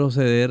 Va a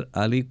proceder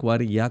a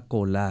licuar y a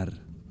colar.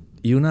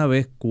 Y una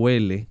vez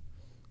cuele,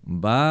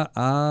 va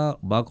a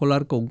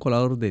colar con un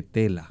colador de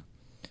tela.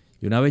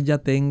 Y una vez ya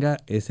tenga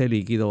ese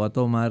líquido, va a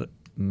tomar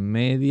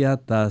media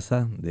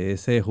taza de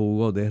ese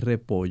jugo de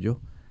repollo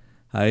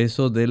a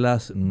eso de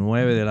las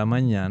 9 de la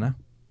mañana.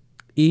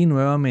 Y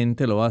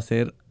nuevamente lo va a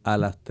hacer a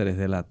las 3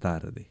 de la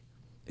tarde.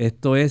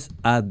 Esto es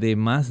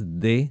además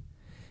de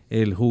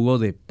el jugo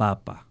de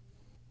papa.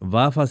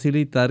 Va a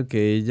facilitar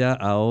que ella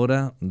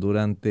ahora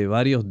durante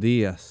varios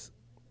días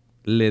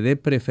le dé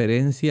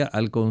preferencia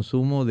al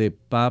consumo de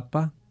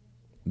papa,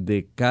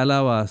 de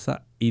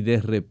calabaza y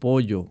de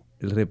repollo.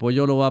 El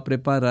repollo lo va a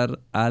preparar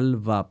al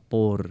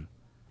vapor.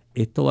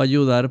 Esto va a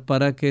ayudar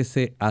para que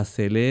se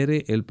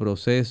acelere el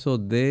proceso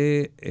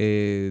de,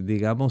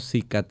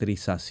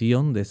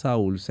 cicatrización de esa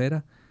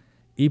úlcera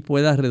y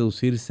pueda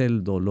reducirse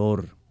el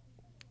dolor.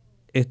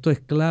 Esto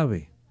es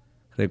clave.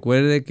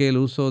 Recuerde que el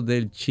uso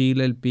del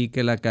chile, el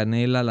pique, la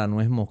canela, la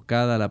nuez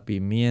moscada, la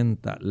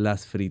pimienta,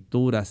 las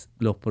frituras,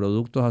 los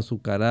productos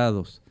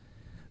azucarados,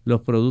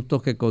 los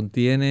productos que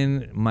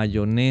contienen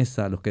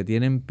mayonesa, los que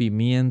tienen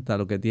pimienta,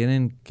 los que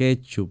tienen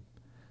ketchup,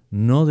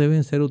 no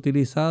deben ser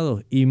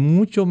utilizados, y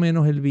mucho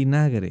menos el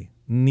vinagre,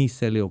 ni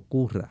se le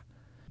ocurra.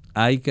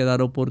 Hay que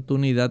dar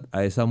oportunidad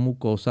a esa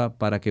mucosa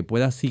para que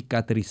pueda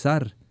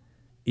cicatrizar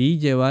y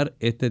llevar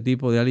este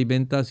tipo de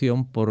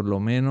alimentación por lo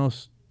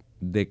menos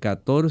de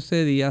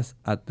 14 días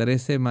a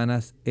 3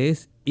 semanas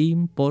es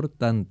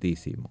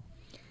importantísimo.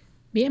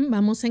 Bien,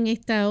 vamos en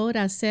esta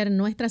hora a hacer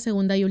nuestra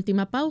segunda y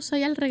última pausa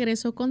y al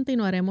regreso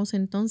continuaremos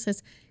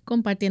entonces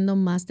compartiendo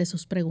más de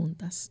sus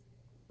preguntas.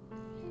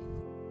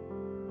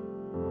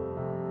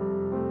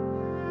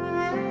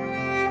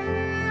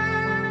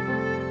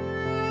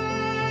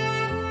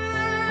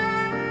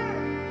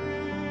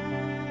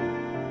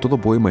 Todo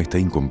poema está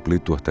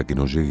incompleto hasta que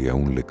no llegue a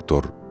un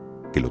lector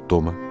que lo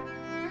toma,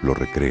 lo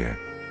recrea,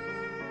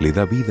 le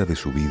da vida de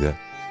su vida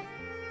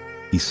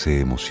y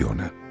se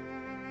emociona.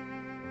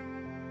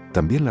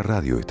 También la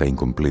radio está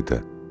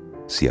incompleta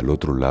si al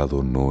otro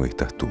lado no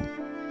estás tú.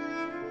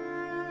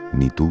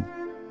 Ni tú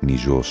ni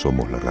yo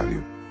somos la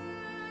radio,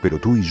 pero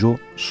tú y yo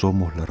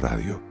somos la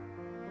radio,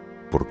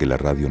 porque la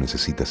radio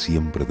necesita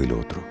siempre del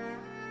otro,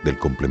 del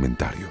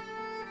complementario.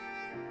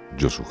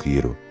 Yo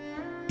sugiero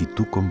y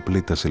tú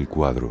completas el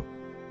cuadro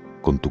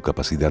con tu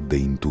capacidad de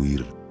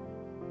intuir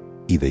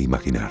y de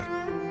imaginar.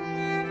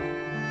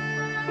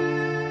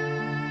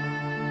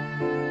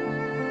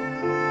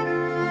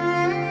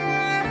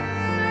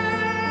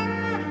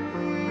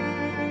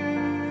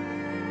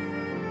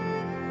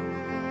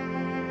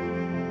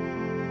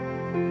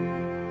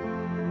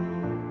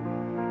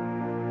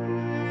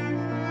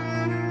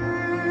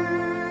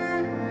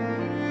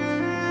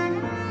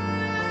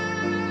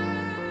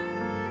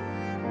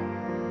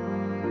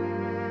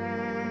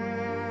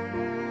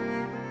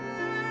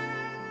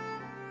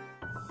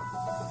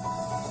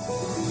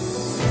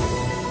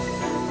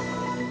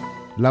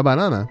 La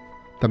banana,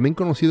 también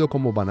conocido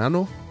como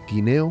banano,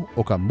 guineo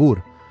o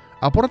cambur,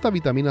 aporta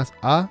vitaminas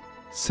A,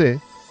 C,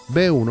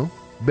 B1,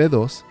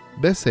 B2,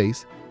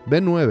 B6,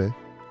 B9,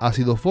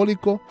 ácido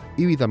fólico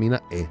y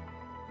vitamina E.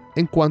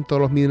 En cuanto a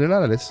los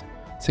minerales,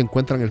 se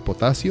encuentran el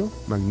potasio,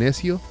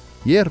 magnesio,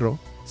 hierro,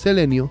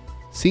 selenio,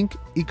 zinc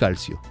y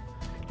calcio.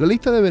 La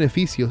lista de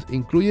beneficios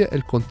incluye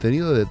el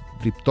contenido de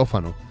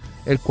triptófano,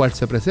 el cual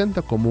se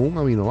presenta como un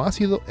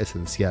aminoácido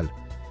esencial.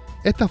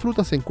 Esta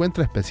fruta se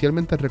encuentra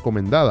especialmente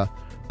recomendada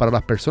para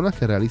las personas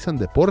que realizan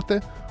deporte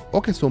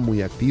o que son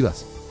muy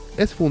activas.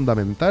 Es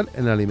fundamental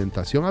en la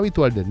alimentación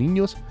habitual de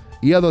niños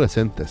y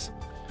adolescentes.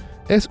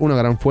 Es una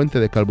gran fuente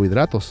de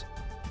carbohidratos.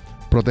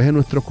 Protege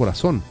nuestro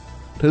corazón,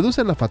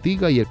 reduce la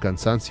fatiga y el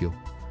cansancio,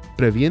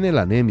 previene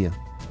la anemia,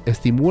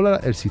 estimula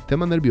el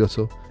sistema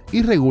nervioso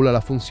y regula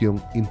la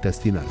función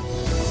intestinal.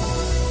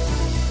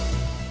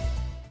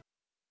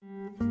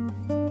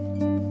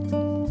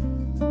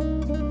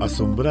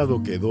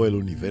 Asombrado quedó el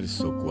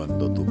universo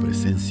cuando tu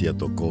presencia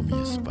tocó mi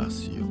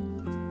espacio.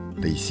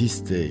 Te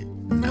hiciste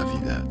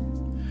Navidad.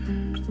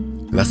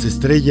 Las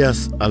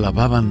estrellas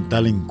alababan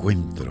tal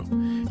encuentro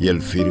y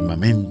el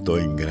firmamento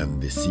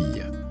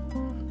engrandecía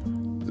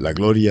la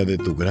gloria de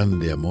tu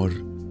grande amor,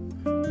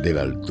 de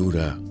la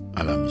altura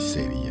a la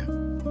miseria.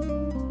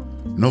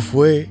 No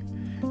fue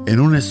en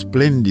un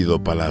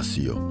espléndido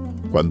palacio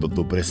cuando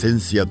tu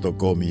presencia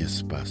tocó mi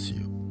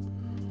espacio.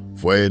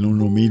 Fue en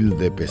un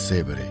humilde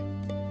pesebre,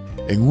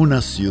 en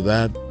una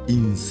ciudad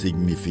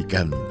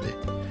insignificante,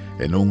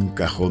 en un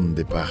cajón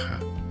de paja,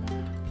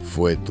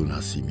 fue tu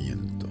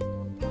nacimiento.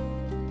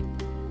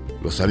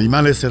 Los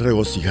animales se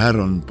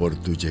regocijaron por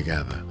tu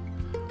llegada,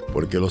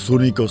 porque los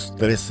únicos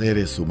 3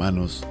 seres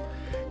humanos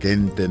que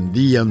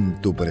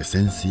entendían tu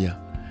presencia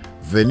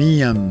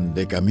venían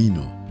de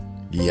camino,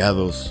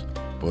 guiados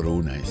por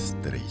una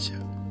estrella.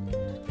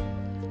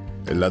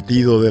 El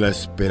latido de la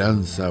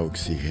esperanza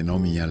oxigenó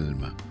mi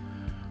alma,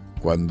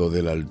 cuando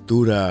de la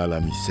altura a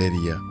la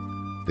miseria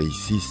te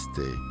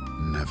hiciste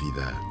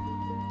Navidad.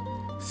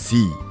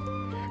 Sí,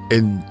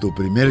 en tu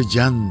primer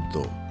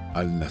llanto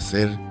al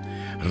nacer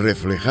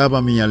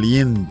reflejaba mi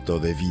aliento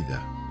de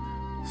vida.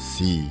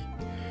 Sí,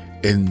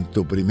 en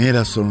tu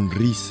primera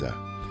sonrisa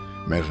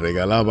me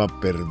regalaba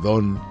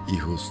perdón y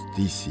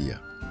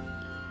justicia.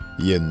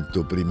 Y en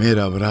tu primer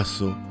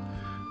abrazo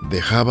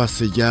dejaba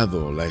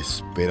sellado la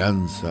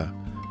esperanza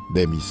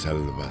de mi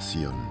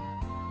salvación.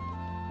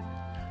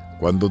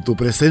 Cuando tu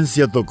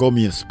presencia tocó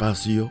mi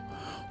espacio,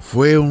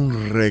 fue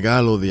un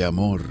regalo de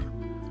amor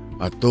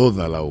a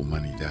toda la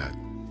humanidad,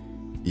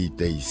 y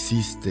te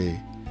hiciste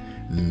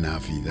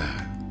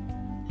Navidad.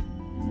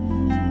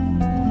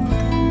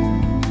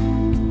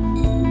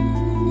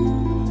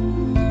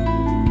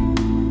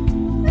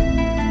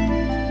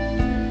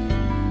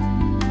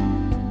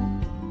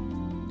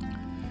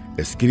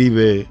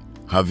 Escribe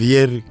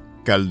Javier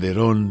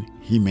Calderón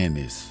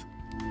Jiménez.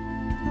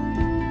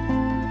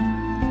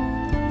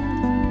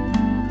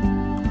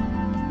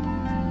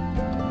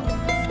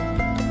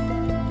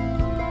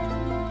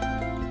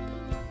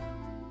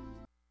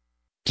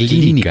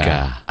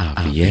 Clínica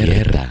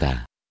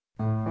Abierta.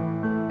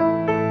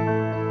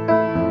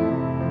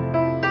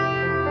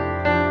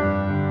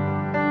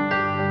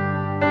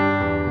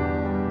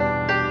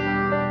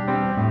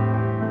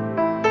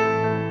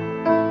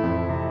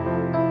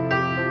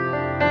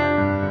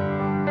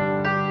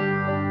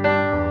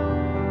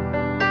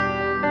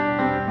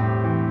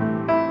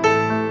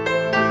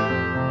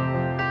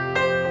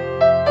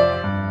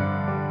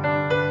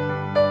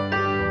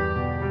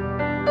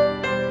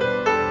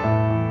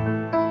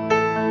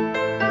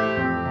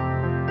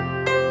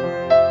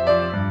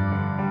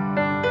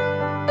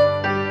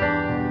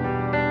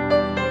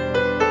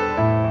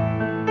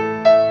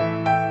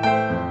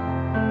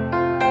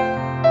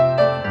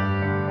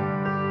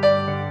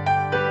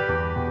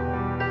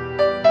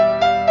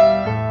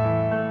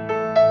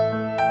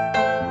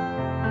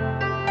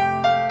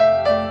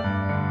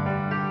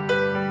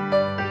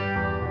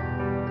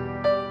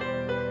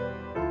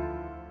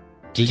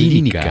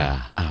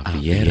 Clínica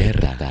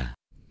Abierta.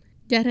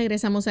 Ya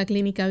regresamos a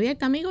Clínica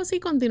Abierta, amigos, y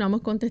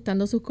continuamos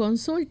contestando sus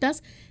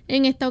consultas.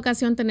 En esta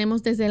ocasión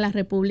tenemos desde la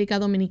República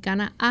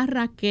Dominicana a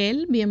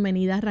Raquel.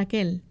 Bienvenida,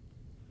 Raquel.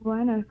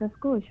 Bueno, ¿se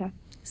escucha?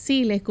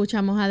 Sí, le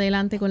escuchamos.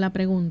 Adelante con la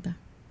pregunta.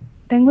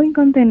 Tengo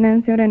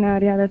incontinencia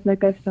urinaria desde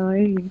que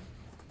soy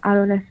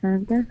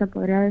adolescente, se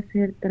podría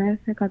decir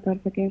 13,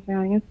 14, 15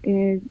 años,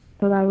 y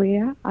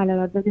todavía a la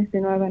edad de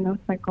 19 no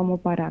sé cómo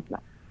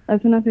pararla.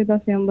 Es una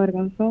situación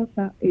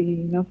vergonzosa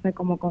y no sé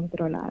cómo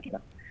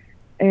controlarla.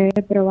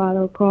 He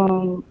probado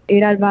con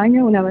ir al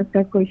baño una vez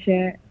que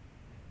escuché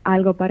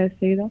algo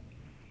parecido,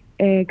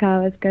 cada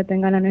vez que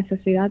tenga la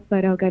necesidad,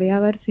 pero quería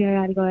ver si hay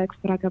algo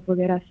extra que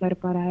pudiera hacer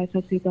para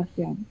esa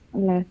situación.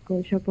 La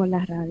escucho por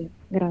la radio.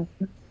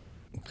 Gracias.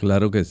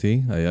 Claro que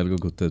sí, hay algo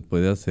que usted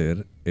puede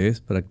hacer,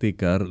 es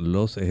practicar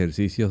los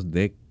ejercicios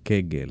de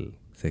Kegel.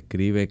 Se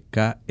escribe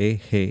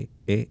Kegel.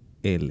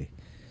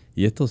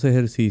 Y estos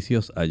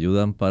ejercicios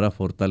ayudan para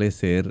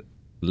fortalecer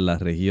la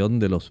región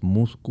de los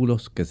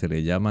músculos que se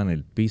le llaman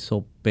el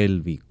piso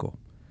pélvico.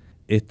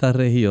 Esta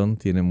región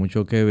tiene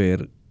mucho que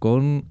ver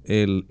con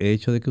el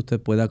hecho de que usted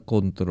pueda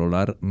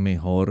controlar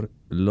mejor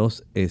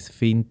los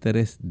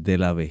esfínteres de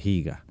la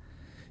vejiga.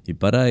 Y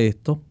para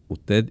esto,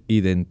 usted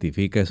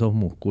identifica esos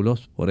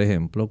músculos. Por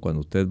ejemplo, cuando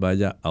usted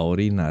vaya a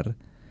orinar,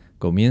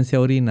 comience a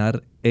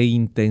orinar e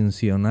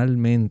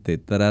intencionalmente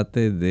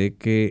trate de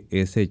que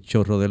ese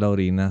chorro de la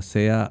orina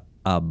sea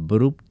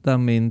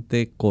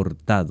abruptamente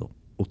cortado.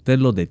 Usted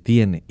lo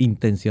detiene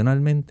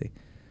intencionalmente.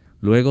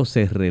 Luego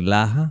se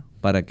relaja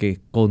para que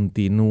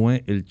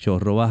continúe el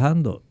chorro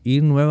bajando y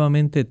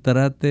nuevamente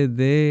trate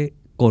de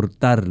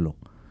cortarlo.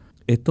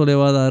 Esto le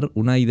va a dar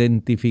una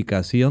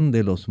identificación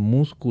de los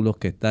músculos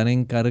que están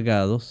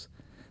encargados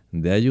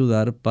de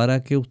ayudar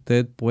para que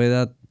usted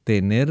pueda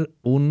tener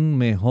un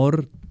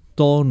mejor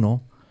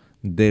tono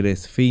del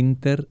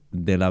esfínter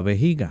de la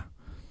vejiga.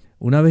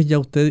 Una vez ya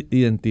usted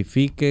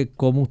identifique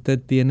cómo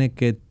usted tiene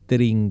que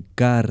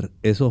trincar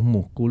esos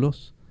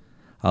músculos,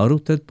 ahora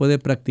usted puede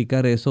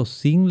practicar eso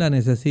sin la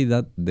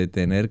necesidad de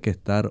tener que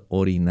estar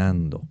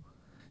orinando.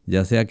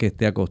 Ya sea que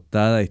esté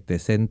acostada, esté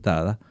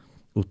sentada,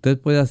 usted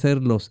puede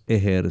hacer los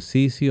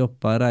ejercicios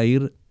para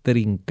ir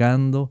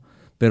trincando,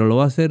 pero lo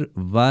va a hacer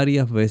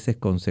varias veces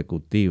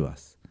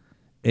consecutivas,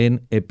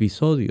 en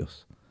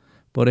episodios.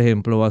 Por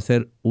ejemplo, va a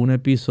ser un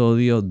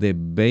episodio de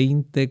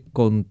 20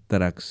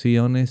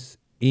 contracciones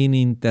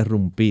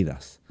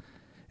ininterrumpidas.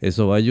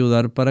 Eso va a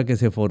ayudar para que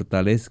se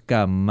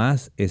fortalezca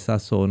más esa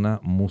zona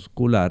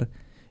muscular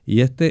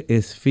y este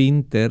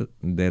esfínter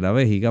de la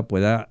vejiga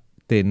pueda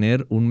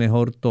tener un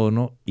mejor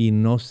tono y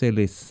no se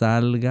le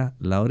salga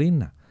la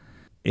orina.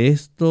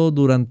 Esto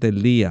durante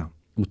el día,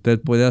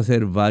 usted puede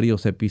hacer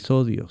varios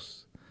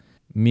episodios.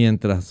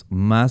 Mientras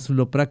más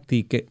lo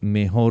practique,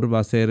 mejor va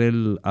a ser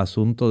el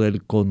asunto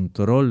del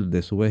control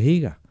de su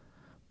vejiga.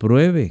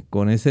 Pruebe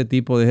con ese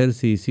tipo de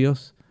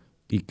ejercicios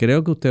y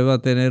creo que usted va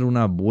a tener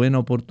una buena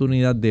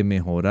oportunidad de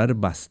mejorar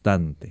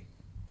bastante.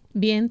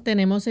 Bien,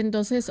 tenemos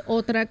entonces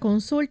otra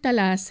consulta,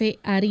 la hace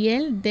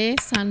Ariel de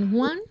San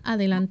Juan.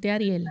 Adelante,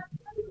 Ariel.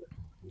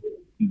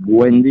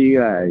 Buen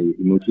día y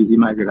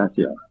muchísimas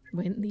gracias.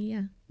 Buen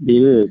día.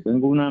 Mire,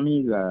 tengo una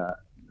amiga,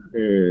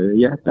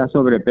 ella está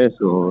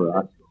sobrepeso,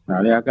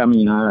 sale a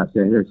caminar, a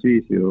hacer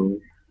ejercicio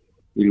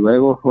y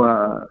luego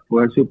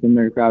fue al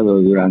supermercado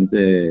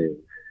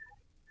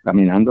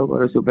caminando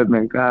por el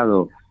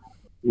supermercado,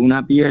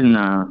 una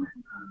pierna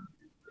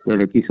se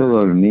le quiso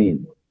dormir.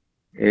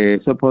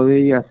 Eso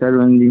podría ser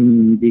una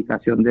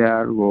indicación de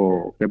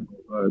algo,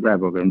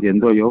 porque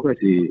entiendo yo que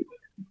si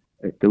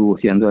estuvo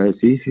haciendo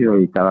ejercicio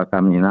y estaba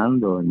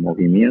caminando en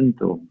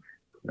movimiento,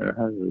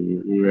 ¿verdad?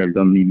 Y el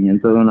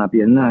dormimiento de una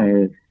pierna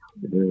es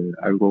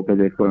algo que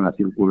dejó en la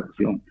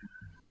circulación.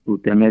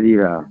 Usted me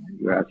dirá.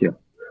 Gracias.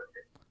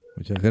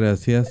 Muchas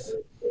gracias.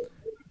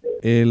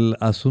 El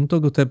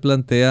asunto que usted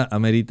plantea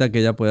amerita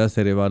que ella pueda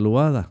ser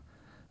evaluada.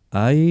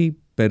 Hay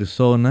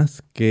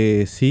personas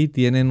que sí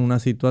tienen una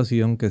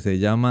situación que se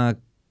llama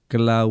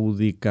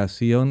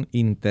claudicación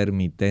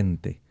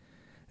intermitente.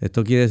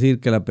 Esto quiere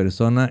decir que la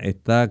persona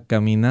está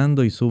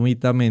caminando y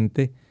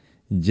súbitamente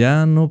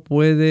ya no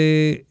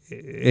puede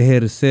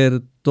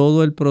ejercer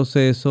todo el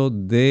proceso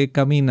de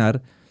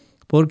caminar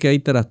porque hay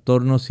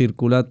trastornos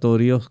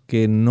circulatorios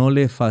que no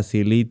le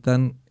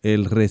facilitan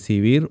el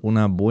recibir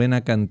una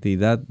buena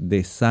cantidad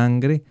de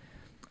sangre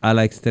a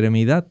la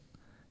extremidad.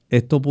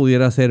 Esto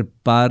pudiera ser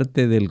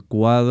parte del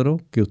cuadro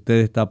que usted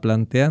está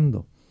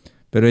planteando,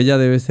 pero ella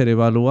debe ser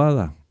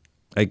evaluada.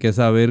 Hay que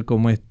saber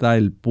cómo está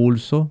el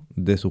pulso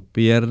de sus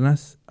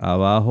piernas,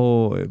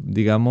 abajo,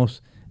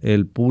 digamos,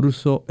 el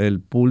pulso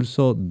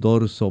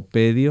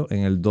dorsopedio en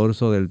el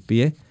dorso del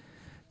pie,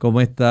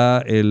 cómo está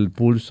el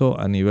pulso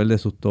a nivel de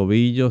sus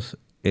tobillos,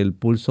 el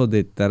pulso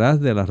detrás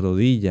de las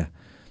rodillas,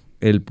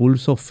 el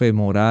pulso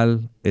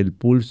femoral, el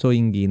pulso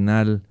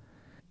inguinal.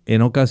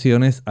 En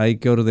ocasiones hay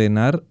que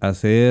ordenar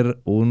hacer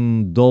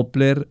un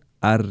Doppler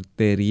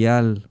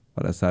arterial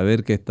para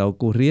saber qué está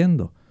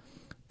ocurriendo.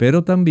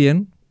 Pero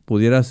también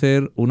pudiera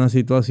ser una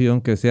situación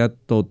que sea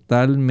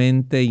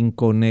totalmente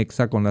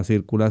inconexa con la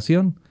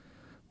circulación.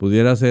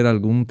 Pudiera ser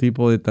algún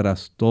tipo de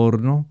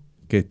trastorno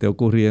que esté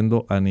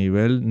ocurriendo a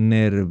nivel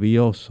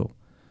nervioso.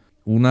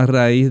 Una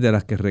raíz de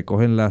las que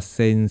recogen la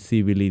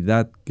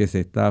sensibilidad que se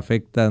está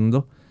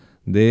afectando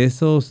de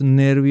esos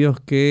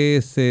nervios que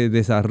se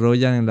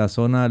desarrollan en la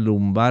zona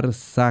lumbar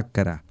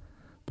sacra.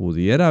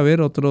 Pudiera haber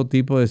otro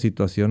tipo de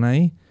situación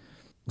ahí.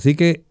 Así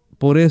que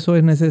por eso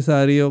es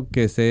necesario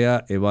que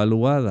sea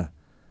evaluada.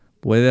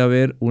 Puede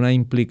haber una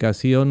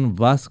implicación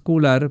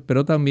vascular,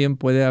 pero también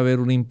puede haber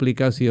una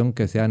implicación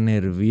que sea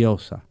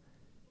nerviosa.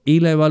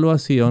 Y la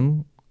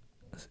evaluación,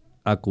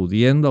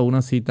 acudiendo a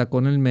una cita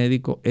con el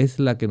médico, es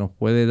la que nos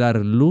puede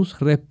dar luz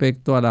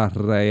respecto a la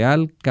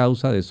real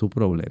causa de su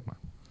problema.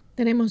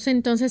 Tenemos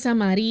entonces a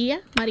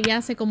María.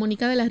 María se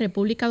comunica de la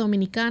República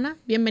Dominicana.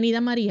 Bienvenida,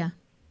 María.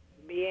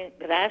 Bien,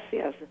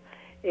 gracias.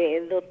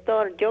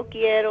 Doctor, yo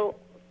quiero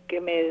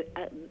que me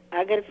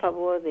haga el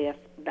favor de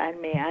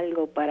darme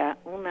algo para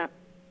una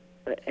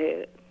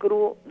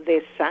cruz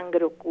de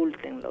sangre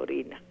oculta en la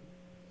orina.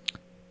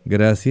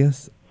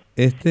 Gracias.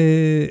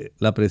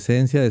 La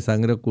presencia de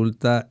sangre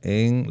oculta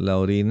en la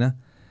orina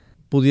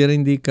pudiera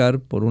indicar,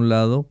 por un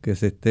lado, que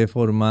se esté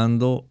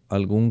formando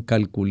algún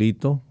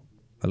calculito,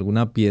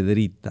 alguna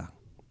piedrita.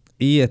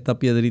 Y esta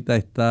piedrita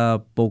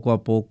está poco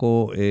a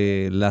poco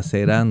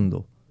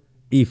lacerando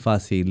y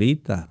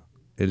facilita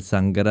el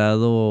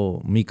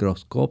sangrado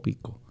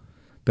microscópico.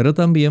 Pero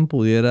también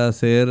pudiera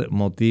ser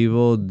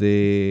motivo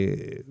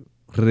de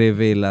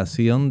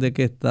revelación de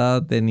que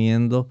está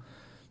teniendo,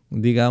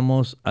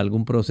 digamos,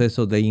 algún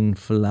proceso de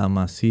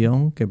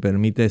inflamación que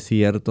permite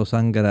cierto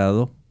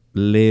sangrado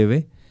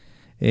leve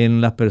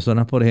en las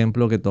personas, por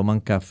ejemplo, que toman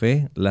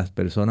café, las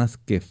personas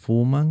que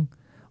fuman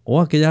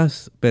o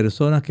aquellas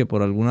personas que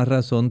por alguna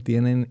razón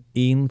tienen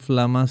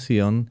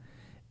inflamación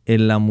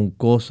en la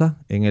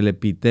mucosa, en el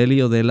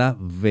epitelio de la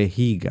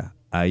vejiga.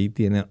 Ahí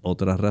tiene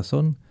otra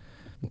razón.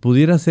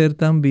 Pudiera ser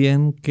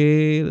también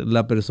que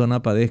la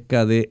persona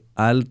padezca de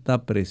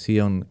alta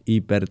presión,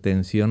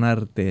 hipertensión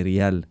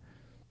arterial.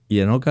 Y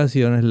en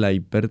ocasiones la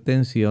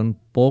hipertensión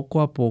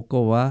poco a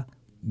poco va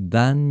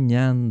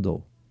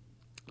dañando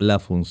la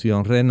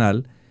función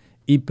renal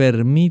y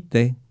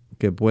permite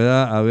que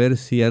pueda haber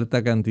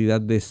cierta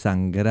cantidad de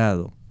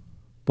sangrado,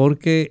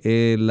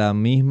 porque la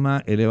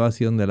misma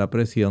elevación de la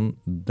presión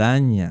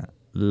daña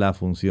la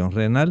función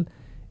renal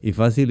y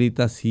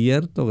facilita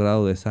cierto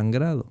grado de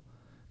sangrado.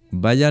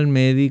 Vaya al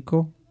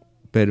médico,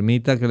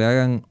 permita que le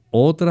hagan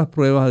otras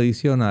pruebas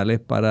adicionales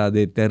para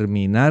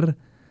determinar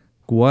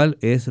cuál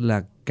es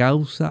la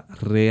causa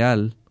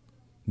real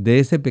de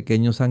ese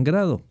pequeño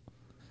sangrado.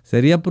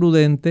 Sería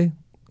prudente,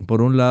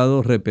 por un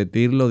lado,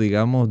 repetirlo,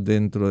 digamos,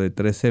 dentro de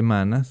 3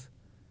 semanas,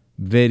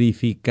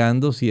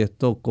 verificando si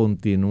esto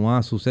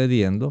continúa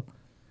sucediendo,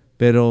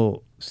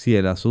 pero si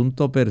el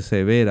asunto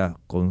persevera,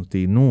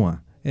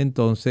 continúa,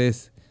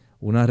 entonces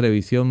una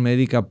revisión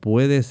médica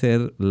puede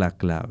ser la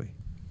clave.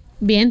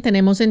 Bien,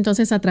 tenemos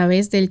entonces a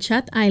través del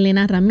chat a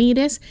Elena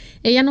Ramírez.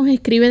 Ella nos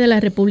escribe de la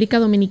República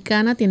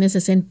Dominicana, tiene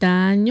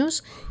 60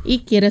 años y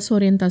quiere su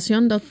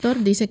orientación,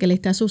 doctor. Dice que le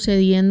está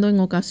sucediendo en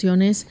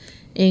ocasiones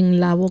en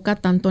la boca,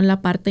 tanto en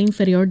la parte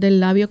inferior del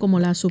labio como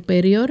la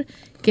superior,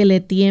 que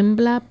le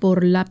tiembla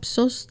por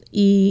lapsos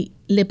y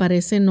le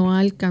parece no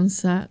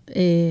alcanza,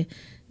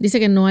 dice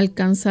que no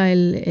alcanza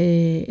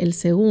el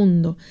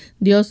segundo.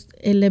 Dios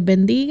les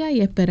bendiga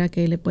y espera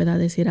que le pueda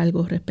decir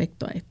algo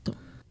respecto a esto.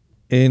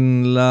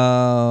 En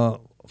la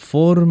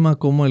forma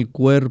como el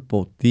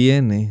cuerpo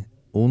tiene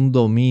un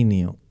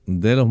dominio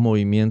de los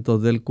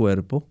movimientos del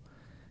cuerpo,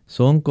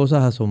 son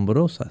cosas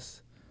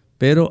asombrosas,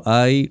 pero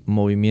hay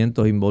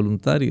movimientos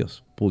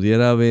involuntarios.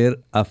 Pudiera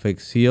haber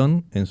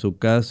afección, en su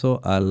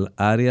caso, al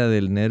área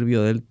del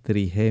nervio del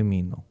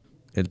trigémino.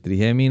 El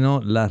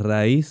trigémino, la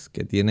raíz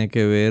que tiene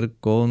que ver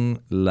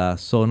con la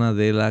zona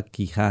de la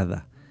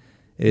quijada.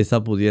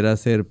 Esa pudiera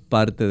ser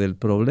parte del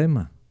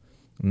problema.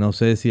 No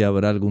sé si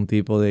habrá algún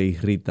tipo de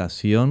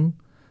irritación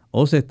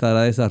o se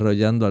estará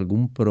desarrollando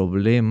algún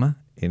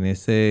problema en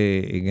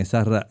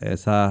esa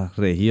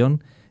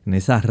región, en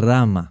esa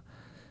rama.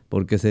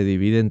 porque se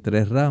divide en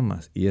 3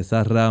 ramas y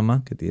esa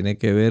rama que tiene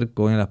que ver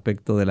con el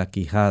aspecto de la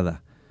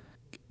quijada.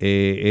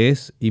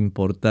 Es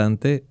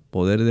importante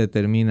poder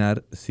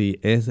determinar si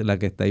es la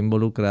que está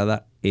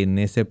involucrada en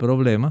ese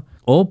problema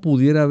o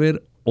pudiera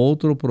haber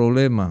otro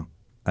problema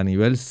a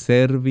nivel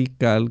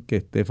cervical que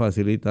esté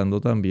facilitando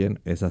también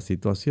esa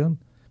situación.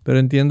 Pero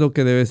entiendo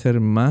que debe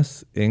ser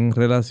más en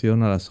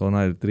relación a la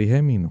zona del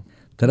trigémino.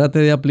 Trate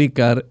de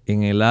aplicar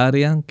en el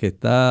área que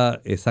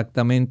está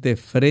exactamente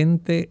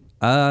frente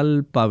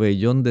al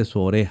pabellón de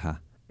su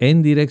oreja,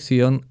 en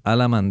dirección a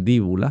la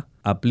mandíbula.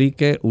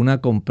 Aplique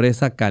una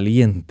compresa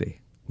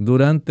caliente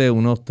durante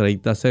unos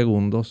 30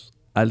 segundos,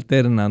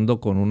 alternando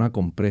con una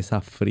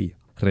compresa fría.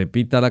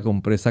 Repita la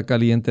compresa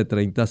caliente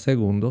 30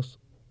 segundos,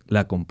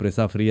 la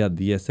compresa fría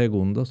 10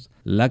 segundos,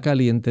 la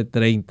caliente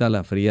 30,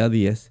 la fría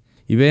 10,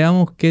 y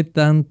veamos qué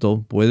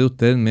tanto puede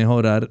usted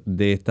mejorar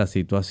de esta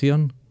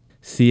situación.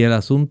 Si el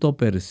asunto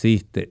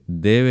persiste,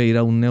 debe ir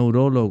a un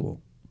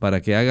neurólogo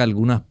para que haga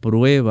algunas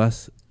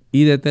pruebas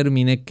y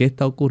determine qué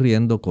está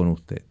ocurriendo con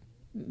usted.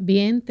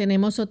 Bien,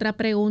 tenemos otra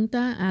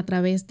pregunta a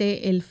través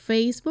de el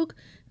Facebook.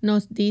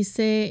 Nos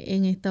dice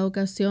en esta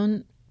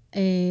ocasión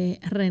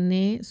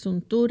René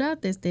Zuntura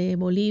desde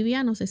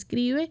Bolivia, nos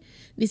escribe.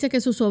 Dice que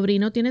su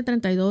sobrino tiene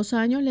 32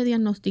 años, le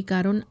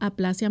diagnosticaron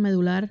aplasia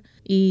medular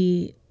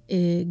y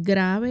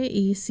grave,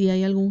 y si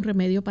hay algún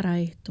remedio para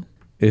esto.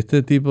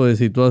 Este tipo de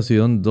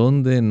situación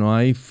donde no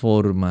hay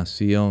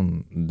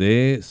formación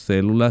de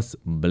células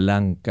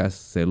blancas,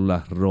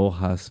 células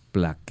rojas,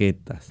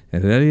 plaquetas,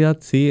 en realidad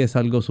sí es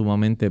algo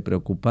sumamente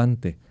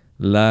preocupante.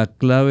 La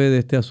clave de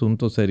este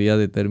asunto sería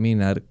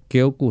determinar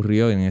qué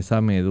ocurrió en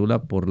esa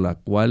médula por la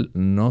cual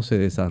no se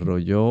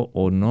desarrolló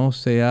o no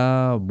se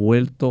ha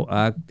vuelto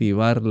a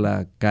activar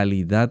la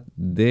calidad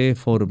de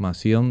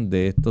formación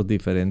de estos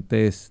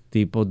diferentes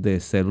tipos de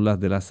células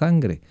de la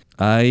sangre.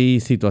 Hay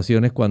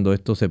situaciones cuando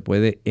esto se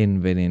puede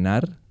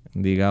envenenar,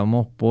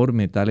 digamos, por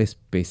metales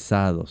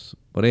pesados,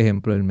 por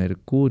ejemplo el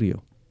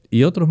mercurio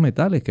y otros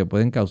metales que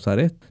pueden causar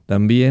esto.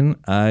 También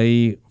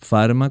hay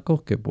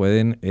fármacos que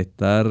pueden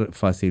estar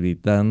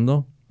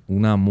facilitando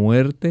una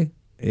muerte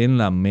en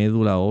la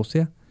médula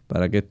ósea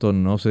para que esto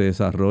no se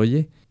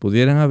desarrolle.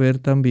 Pudieran haber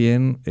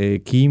también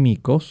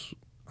químicos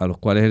a los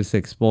cuales él se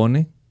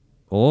expone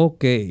o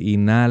que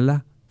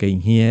inhala, que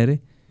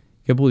ingiere,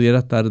 que pudiera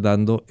estar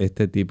dando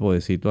este tipo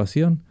de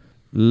situación.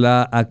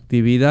 La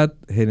actividad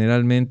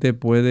generalmente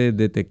puede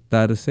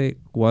detectarse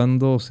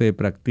cuando se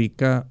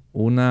practica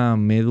una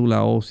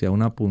médula ósea,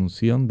 una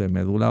punción de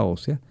médula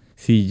ósea.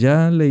 Si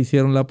ya le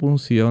hicieron la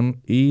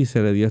punción y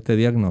se le dio este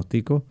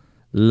diagnóstico,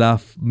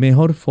 la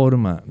mejor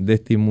forma de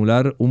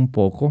estimular un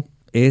poco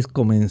es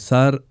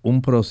comenzar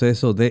un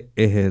proceso de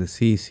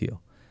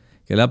ejercicio,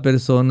 que la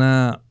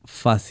persona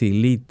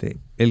facilite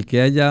el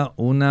que haya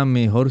una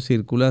mejor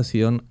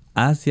circulación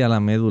hacia la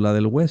médula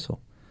del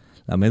hueso.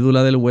 La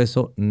médula del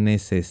hueso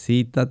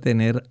necesita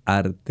tener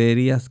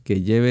arterias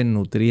que lleven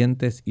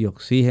nutrientes y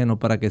oxígeno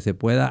para que se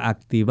pueda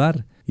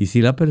activar. Y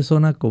si la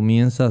persona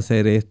comienza a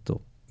hacer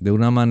esto de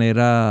una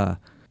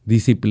manera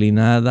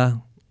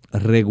disciplinada,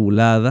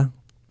 regulada,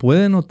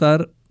 puede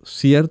notar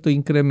cierto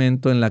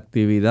incremento en la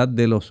actividad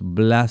de los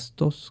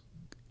blastos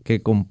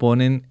que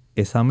componen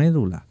esa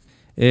médula.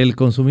 El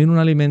consumir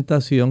una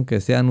alimentación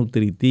que sea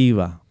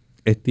nutritiva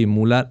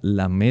estimula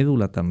la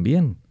médula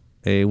también.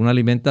 Una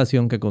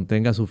alimentación que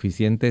contenga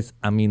suficientes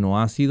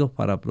aminoácidos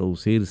para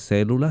producir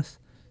células,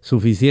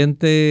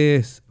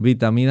 suficientes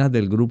vitaminas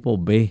del grupo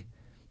B,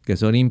 que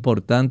son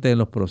importantes en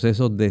los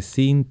procesos de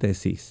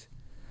síntesis,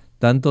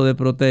 tanto de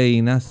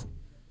proteínas,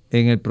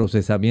 en el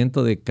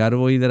procesamiento de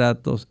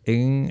carbohidratos,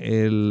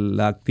 en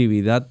la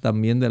actividad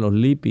también de los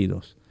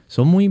lípidos.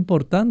 Son muy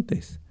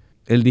importantes.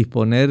 El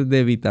disponer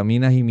de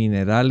vitaminas y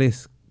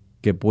minerales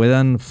que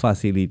puedan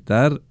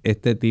facilitar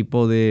este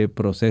tipo de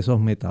procesos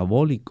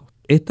metabólicos.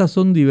 Estas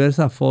son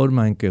diversas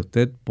formas en que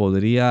usted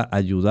podría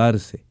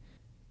ayudarse,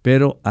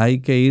 pero hay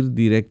que ir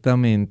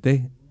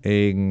directamente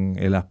en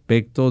el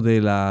aspecto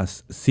de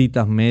las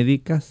citas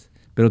médicas,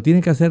 pero tiene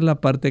que hacer la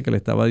parte que le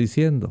estaba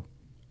diciendo,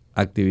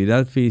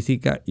 actividad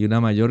física y una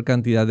mayor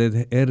cantidad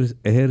de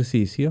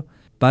ejercicio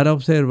para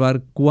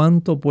observar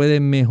cuánto puede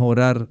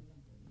mejorar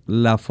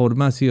la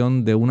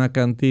formación de una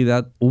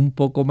cantidad un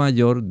poco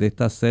mayor de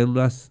estas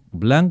células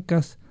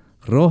blancas,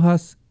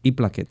 rojas y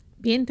plaquetas.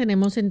 Bien,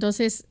 tenemos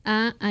entonces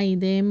a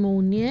Aide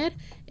Mounier.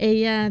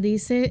 Ella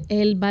dice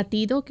el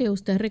batido que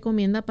usted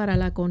recomienda para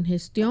la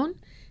congestión,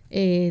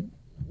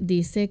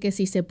 dice que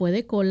si se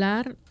puede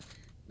colar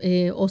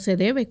o se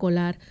debe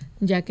colar,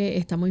 ya que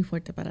está muy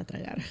fuerte para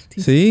tragar.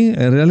 Sí,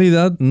 en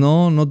realidad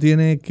no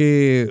tiene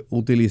que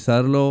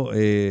utilizarlo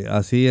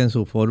así en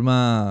su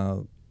forma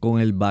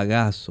con el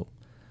bagazo.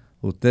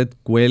 Usted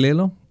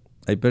cuélelo.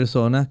 Hay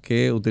personas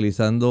que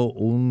utilizando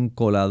un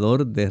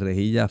colador de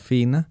rejilla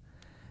fina,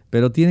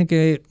 pero tiene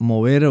que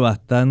mover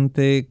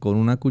bastante con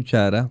una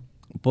cuchara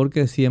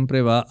porque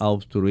siempre va a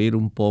obstruir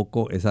un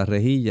poco esas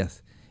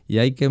rejillas. Y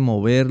hay que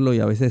moverlo y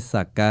a veces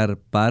sacar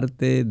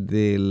parte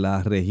de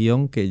la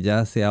región que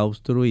ya se ha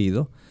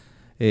obstruido,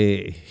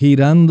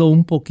 girando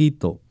un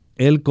poquito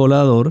el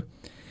colador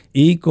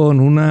y con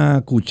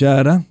una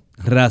cuchara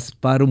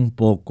raspar un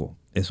poco.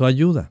 Eso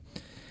ayuda.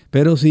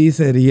 Pero sí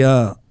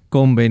sería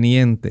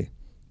conveniente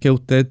que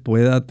usted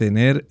pueda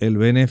tener el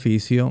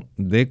beneficio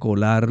de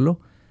colarlo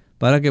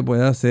para que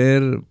pueda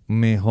ser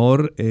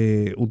mejor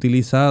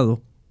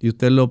utilizado y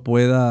usted lo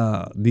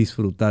pueda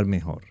disfrutar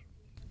mejor.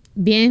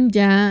 Bien,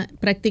 ya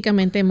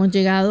prácticamente hemos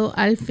llegado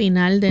al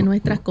final de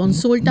nuestras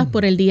consultas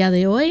por el día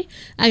de hoy.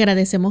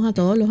 Agradecemos a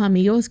todos los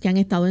amigos que han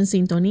estado en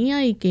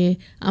sintonía y que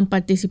han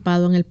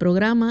participado en el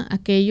programa.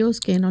 Aquellos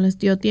que no les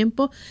dio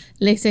tiempo,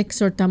 les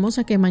exhortamos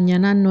a que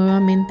mañana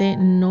nuevamente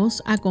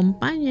nos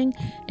acompañen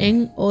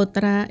en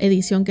otra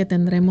edición que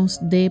tendremos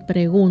de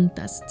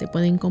preguntas. Se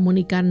pueden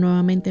comunicar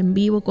nuevamente en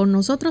vivo con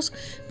nosotros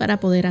para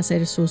poder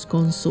hacer sus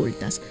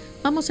consultas.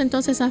 Vamos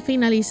entonces a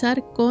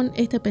finalizar con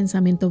este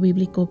pensamiento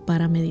bíblico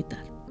para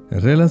meditar. En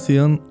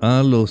relación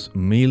a los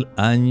 1000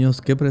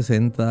 años que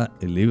presenta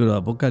el libro de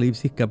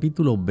Apocalipsis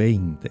capítulo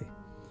 20,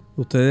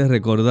 ustedes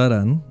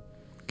recordarán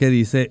que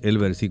dice el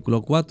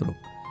versículo 4: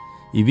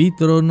 y vi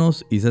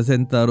tronos y se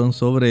sentaron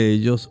sobre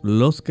ellos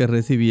los que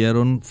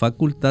recibieron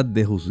facultad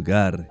de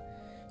juzgar,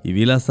 y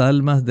vi las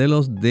almas de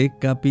los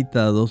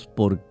decapitados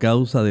por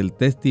causa del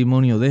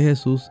testimonio de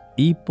Jesús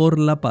y por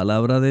la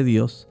palabra de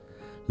Dios,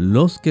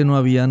 los que no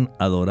habían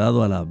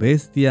adorado a la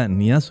bestia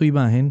ni a su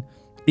imagen,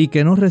 y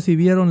que no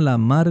recibieron la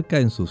marca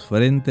en sus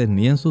frentes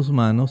ni en sus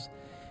manos,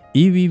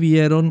 y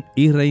vivieron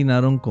y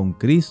reinaron con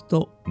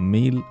Cristo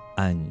 1000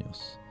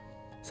 años.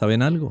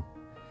 ¿Saben algo?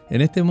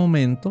 En este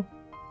momento,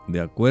 de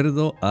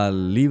acuerdo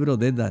al libro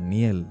de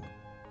Daniel,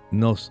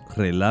 nos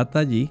relata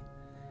allí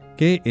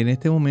que en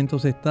este momento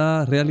se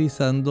está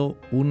realizando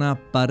una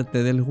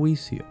parte del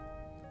juicio.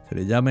 Se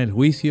le llama el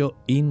juicio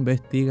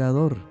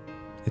investigador.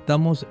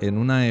 Estamos en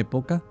una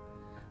época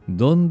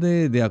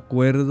donde, de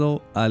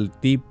acuerdo al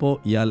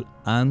tipo y al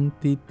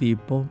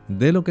antitipo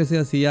de lo que se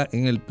hacía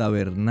en el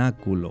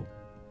tabernáculo,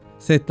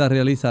 se está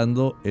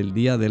realizando el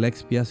día de la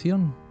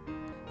expiación.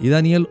 Y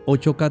Daniel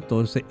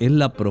 8:14 es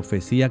la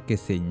profecía que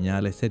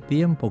señala ese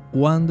tiempo,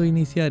 cuando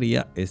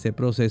iniciaría ese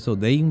proceso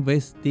de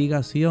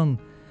investigación,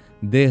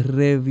 de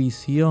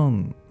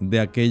revisión de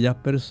aquellas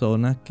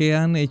personas que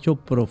han hecho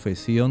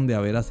profesión de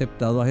haber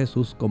aceptado a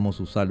Jesús como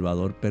su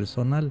Salvador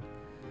personal.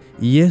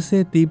 Y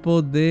ese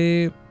tipo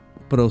de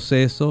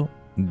proceso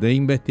de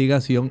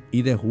investigación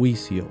y de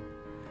juicio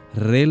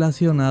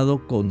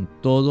relacionado con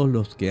todos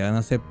los que han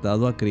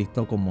aceptado a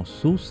Cristo como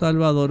su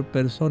Salvador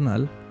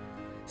personal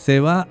se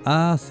va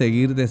a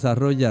seguir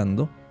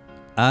desarrollando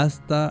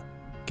hasta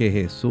que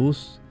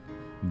Jesús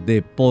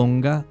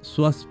deponga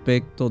su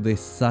aspecto de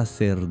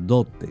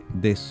sacerdote,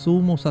 de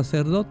sumo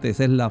sacerdote.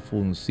 Esa es la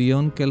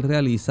función que él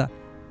realiza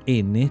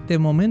en este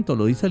momento.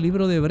 Lo dice el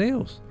libro de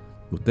Hebreos.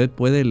 Usted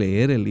puede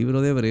leer el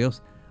libro de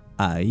Hebreos,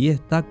 ahí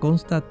está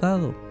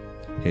constatado.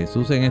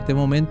 Jesús en este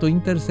momento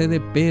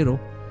intercede, pero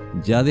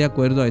ya de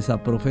acuerdo a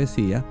esa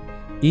profecía,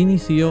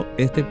 inició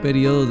este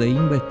periodo de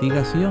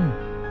investigación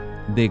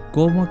de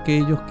cómo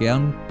aquellos que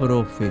han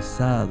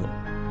profesado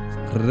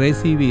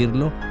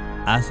recibirlo,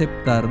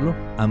 aceptarlo,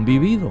 han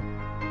vivido.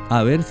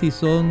 A ver si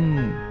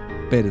son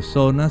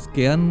personas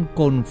que han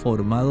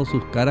conformado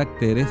sus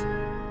caracteres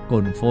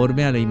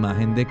conforme a la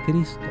imagen de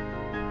Cristo.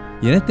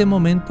 Y en este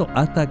momento,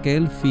 hasta que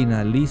Él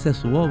finalice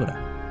su obra,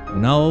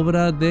 una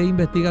obra de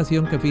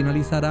investigación que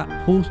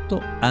finalizará justo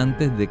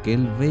antes de que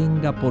Él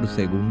venga por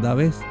segunda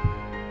vez.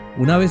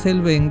 Una vez Él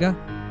venga,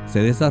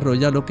 se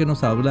desarrolla lo que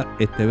nos habla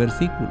este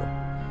versículo.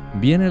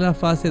 Viene la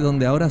fase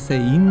donde ahora se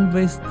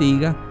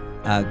investiga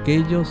a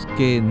aquellos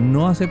que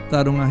no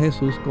aceptaron a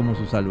Jesús como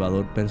su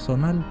Salvador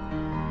personal.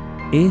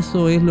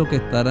 Eso es lo que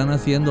estarán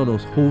haciendo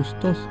los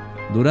justos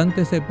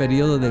durante ese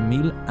periodo de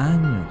 1000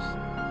 años.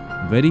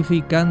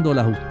 Verificando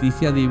la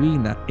justicia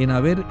divina en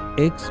haber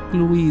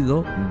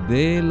excluido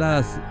de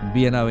las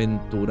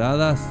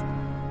bienaventuradas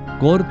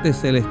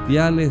cortes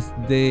celestiales,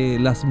 de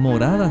las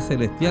moradas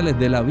celestiales,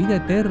 de la vida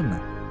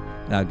eterna,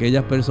 a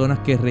aquellas personas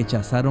que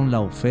rechazaron la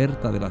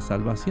oferta de la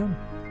salvación.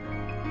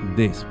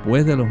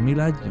 Después de los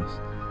 1000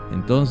 años,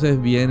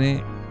 entonces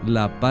viene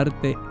la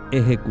parte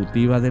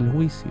ejecutiva del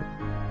juicio.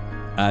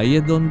 Ahí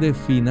es donde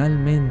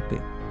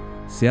finalmente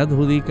se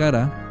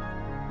adjudicará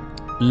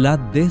la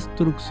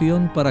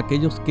destrucción para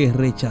aquellos que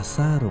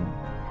rechazaron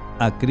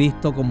a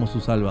Cristo como su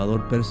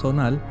Salvador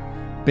personal,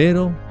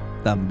 pero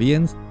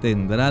también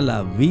tendrá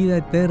la vida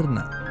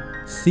eterna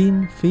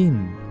sin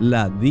fin,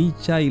 la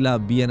dicha y la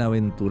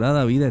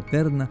bienaventurada vida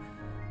eterna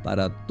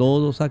para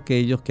todos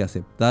aquellos que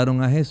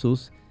aceptaron a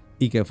Jesús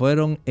y que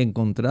fueron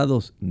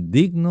encontrados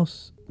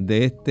dignos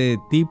de este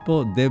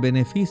tipo de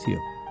beneficio.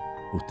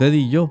 Usted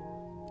y yo,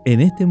 en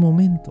este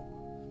momento,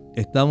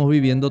 estamos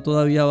viviendo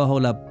todavía bajo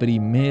la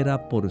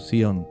primera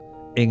porción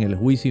en el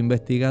juicio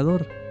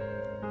investigador.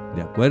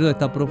 De acuerdo a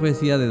esta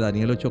profecía de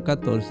Daniel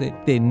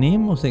 8:14,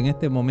 tenemos en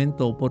este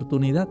momento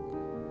oportunidad.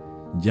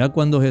 Ya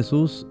cuando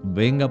Jesús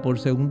venga por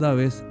segunda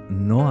vez,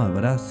 no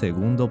habrá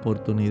segunda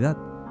oportunidad.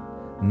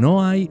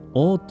 No hay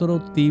otro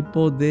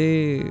tipo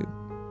de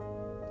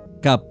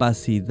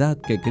capacidad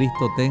que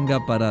Cristo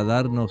tenga para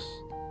darnos,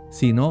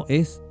 sino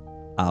es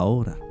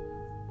ahora.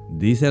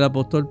 Dice el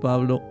apóstol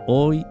Pablo,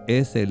 hoy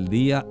es el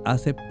día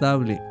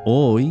aceptable,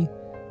 hoy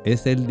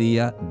es el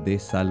día de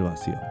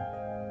salvación.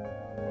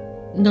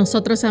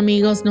 Nosotros,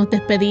 amigos, nos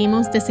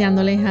despedimos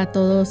deseándoles a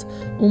todos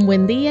un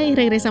buen día y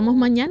regresamos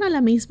mañana a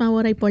la misma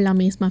hora y por la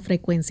misma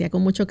frecuencia.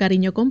 Con mucho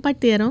cariño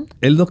compartieron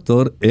el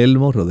doctor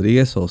Elmo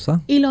Rodriguez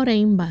Sosa y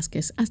Lorraine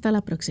Vázquez. Hasta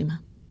la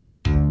próxima.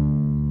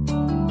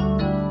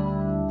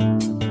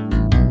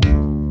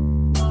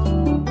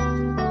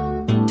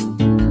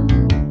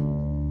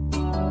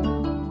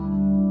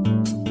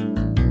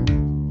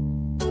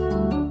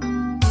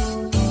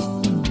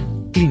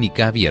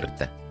 Clínica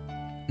Abierta.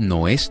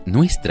 No es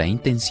nuestra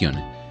intención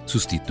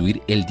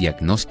sustituir el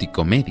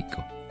diagnóstico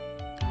médico.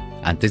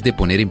 Antes de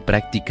poner en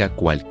práctica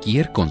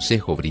cualquier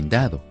consejo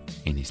brindado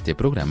en este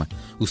programa,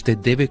 usted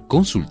debe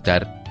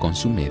consultar con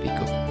su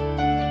médico.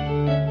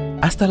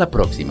 Hasta la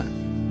próxima.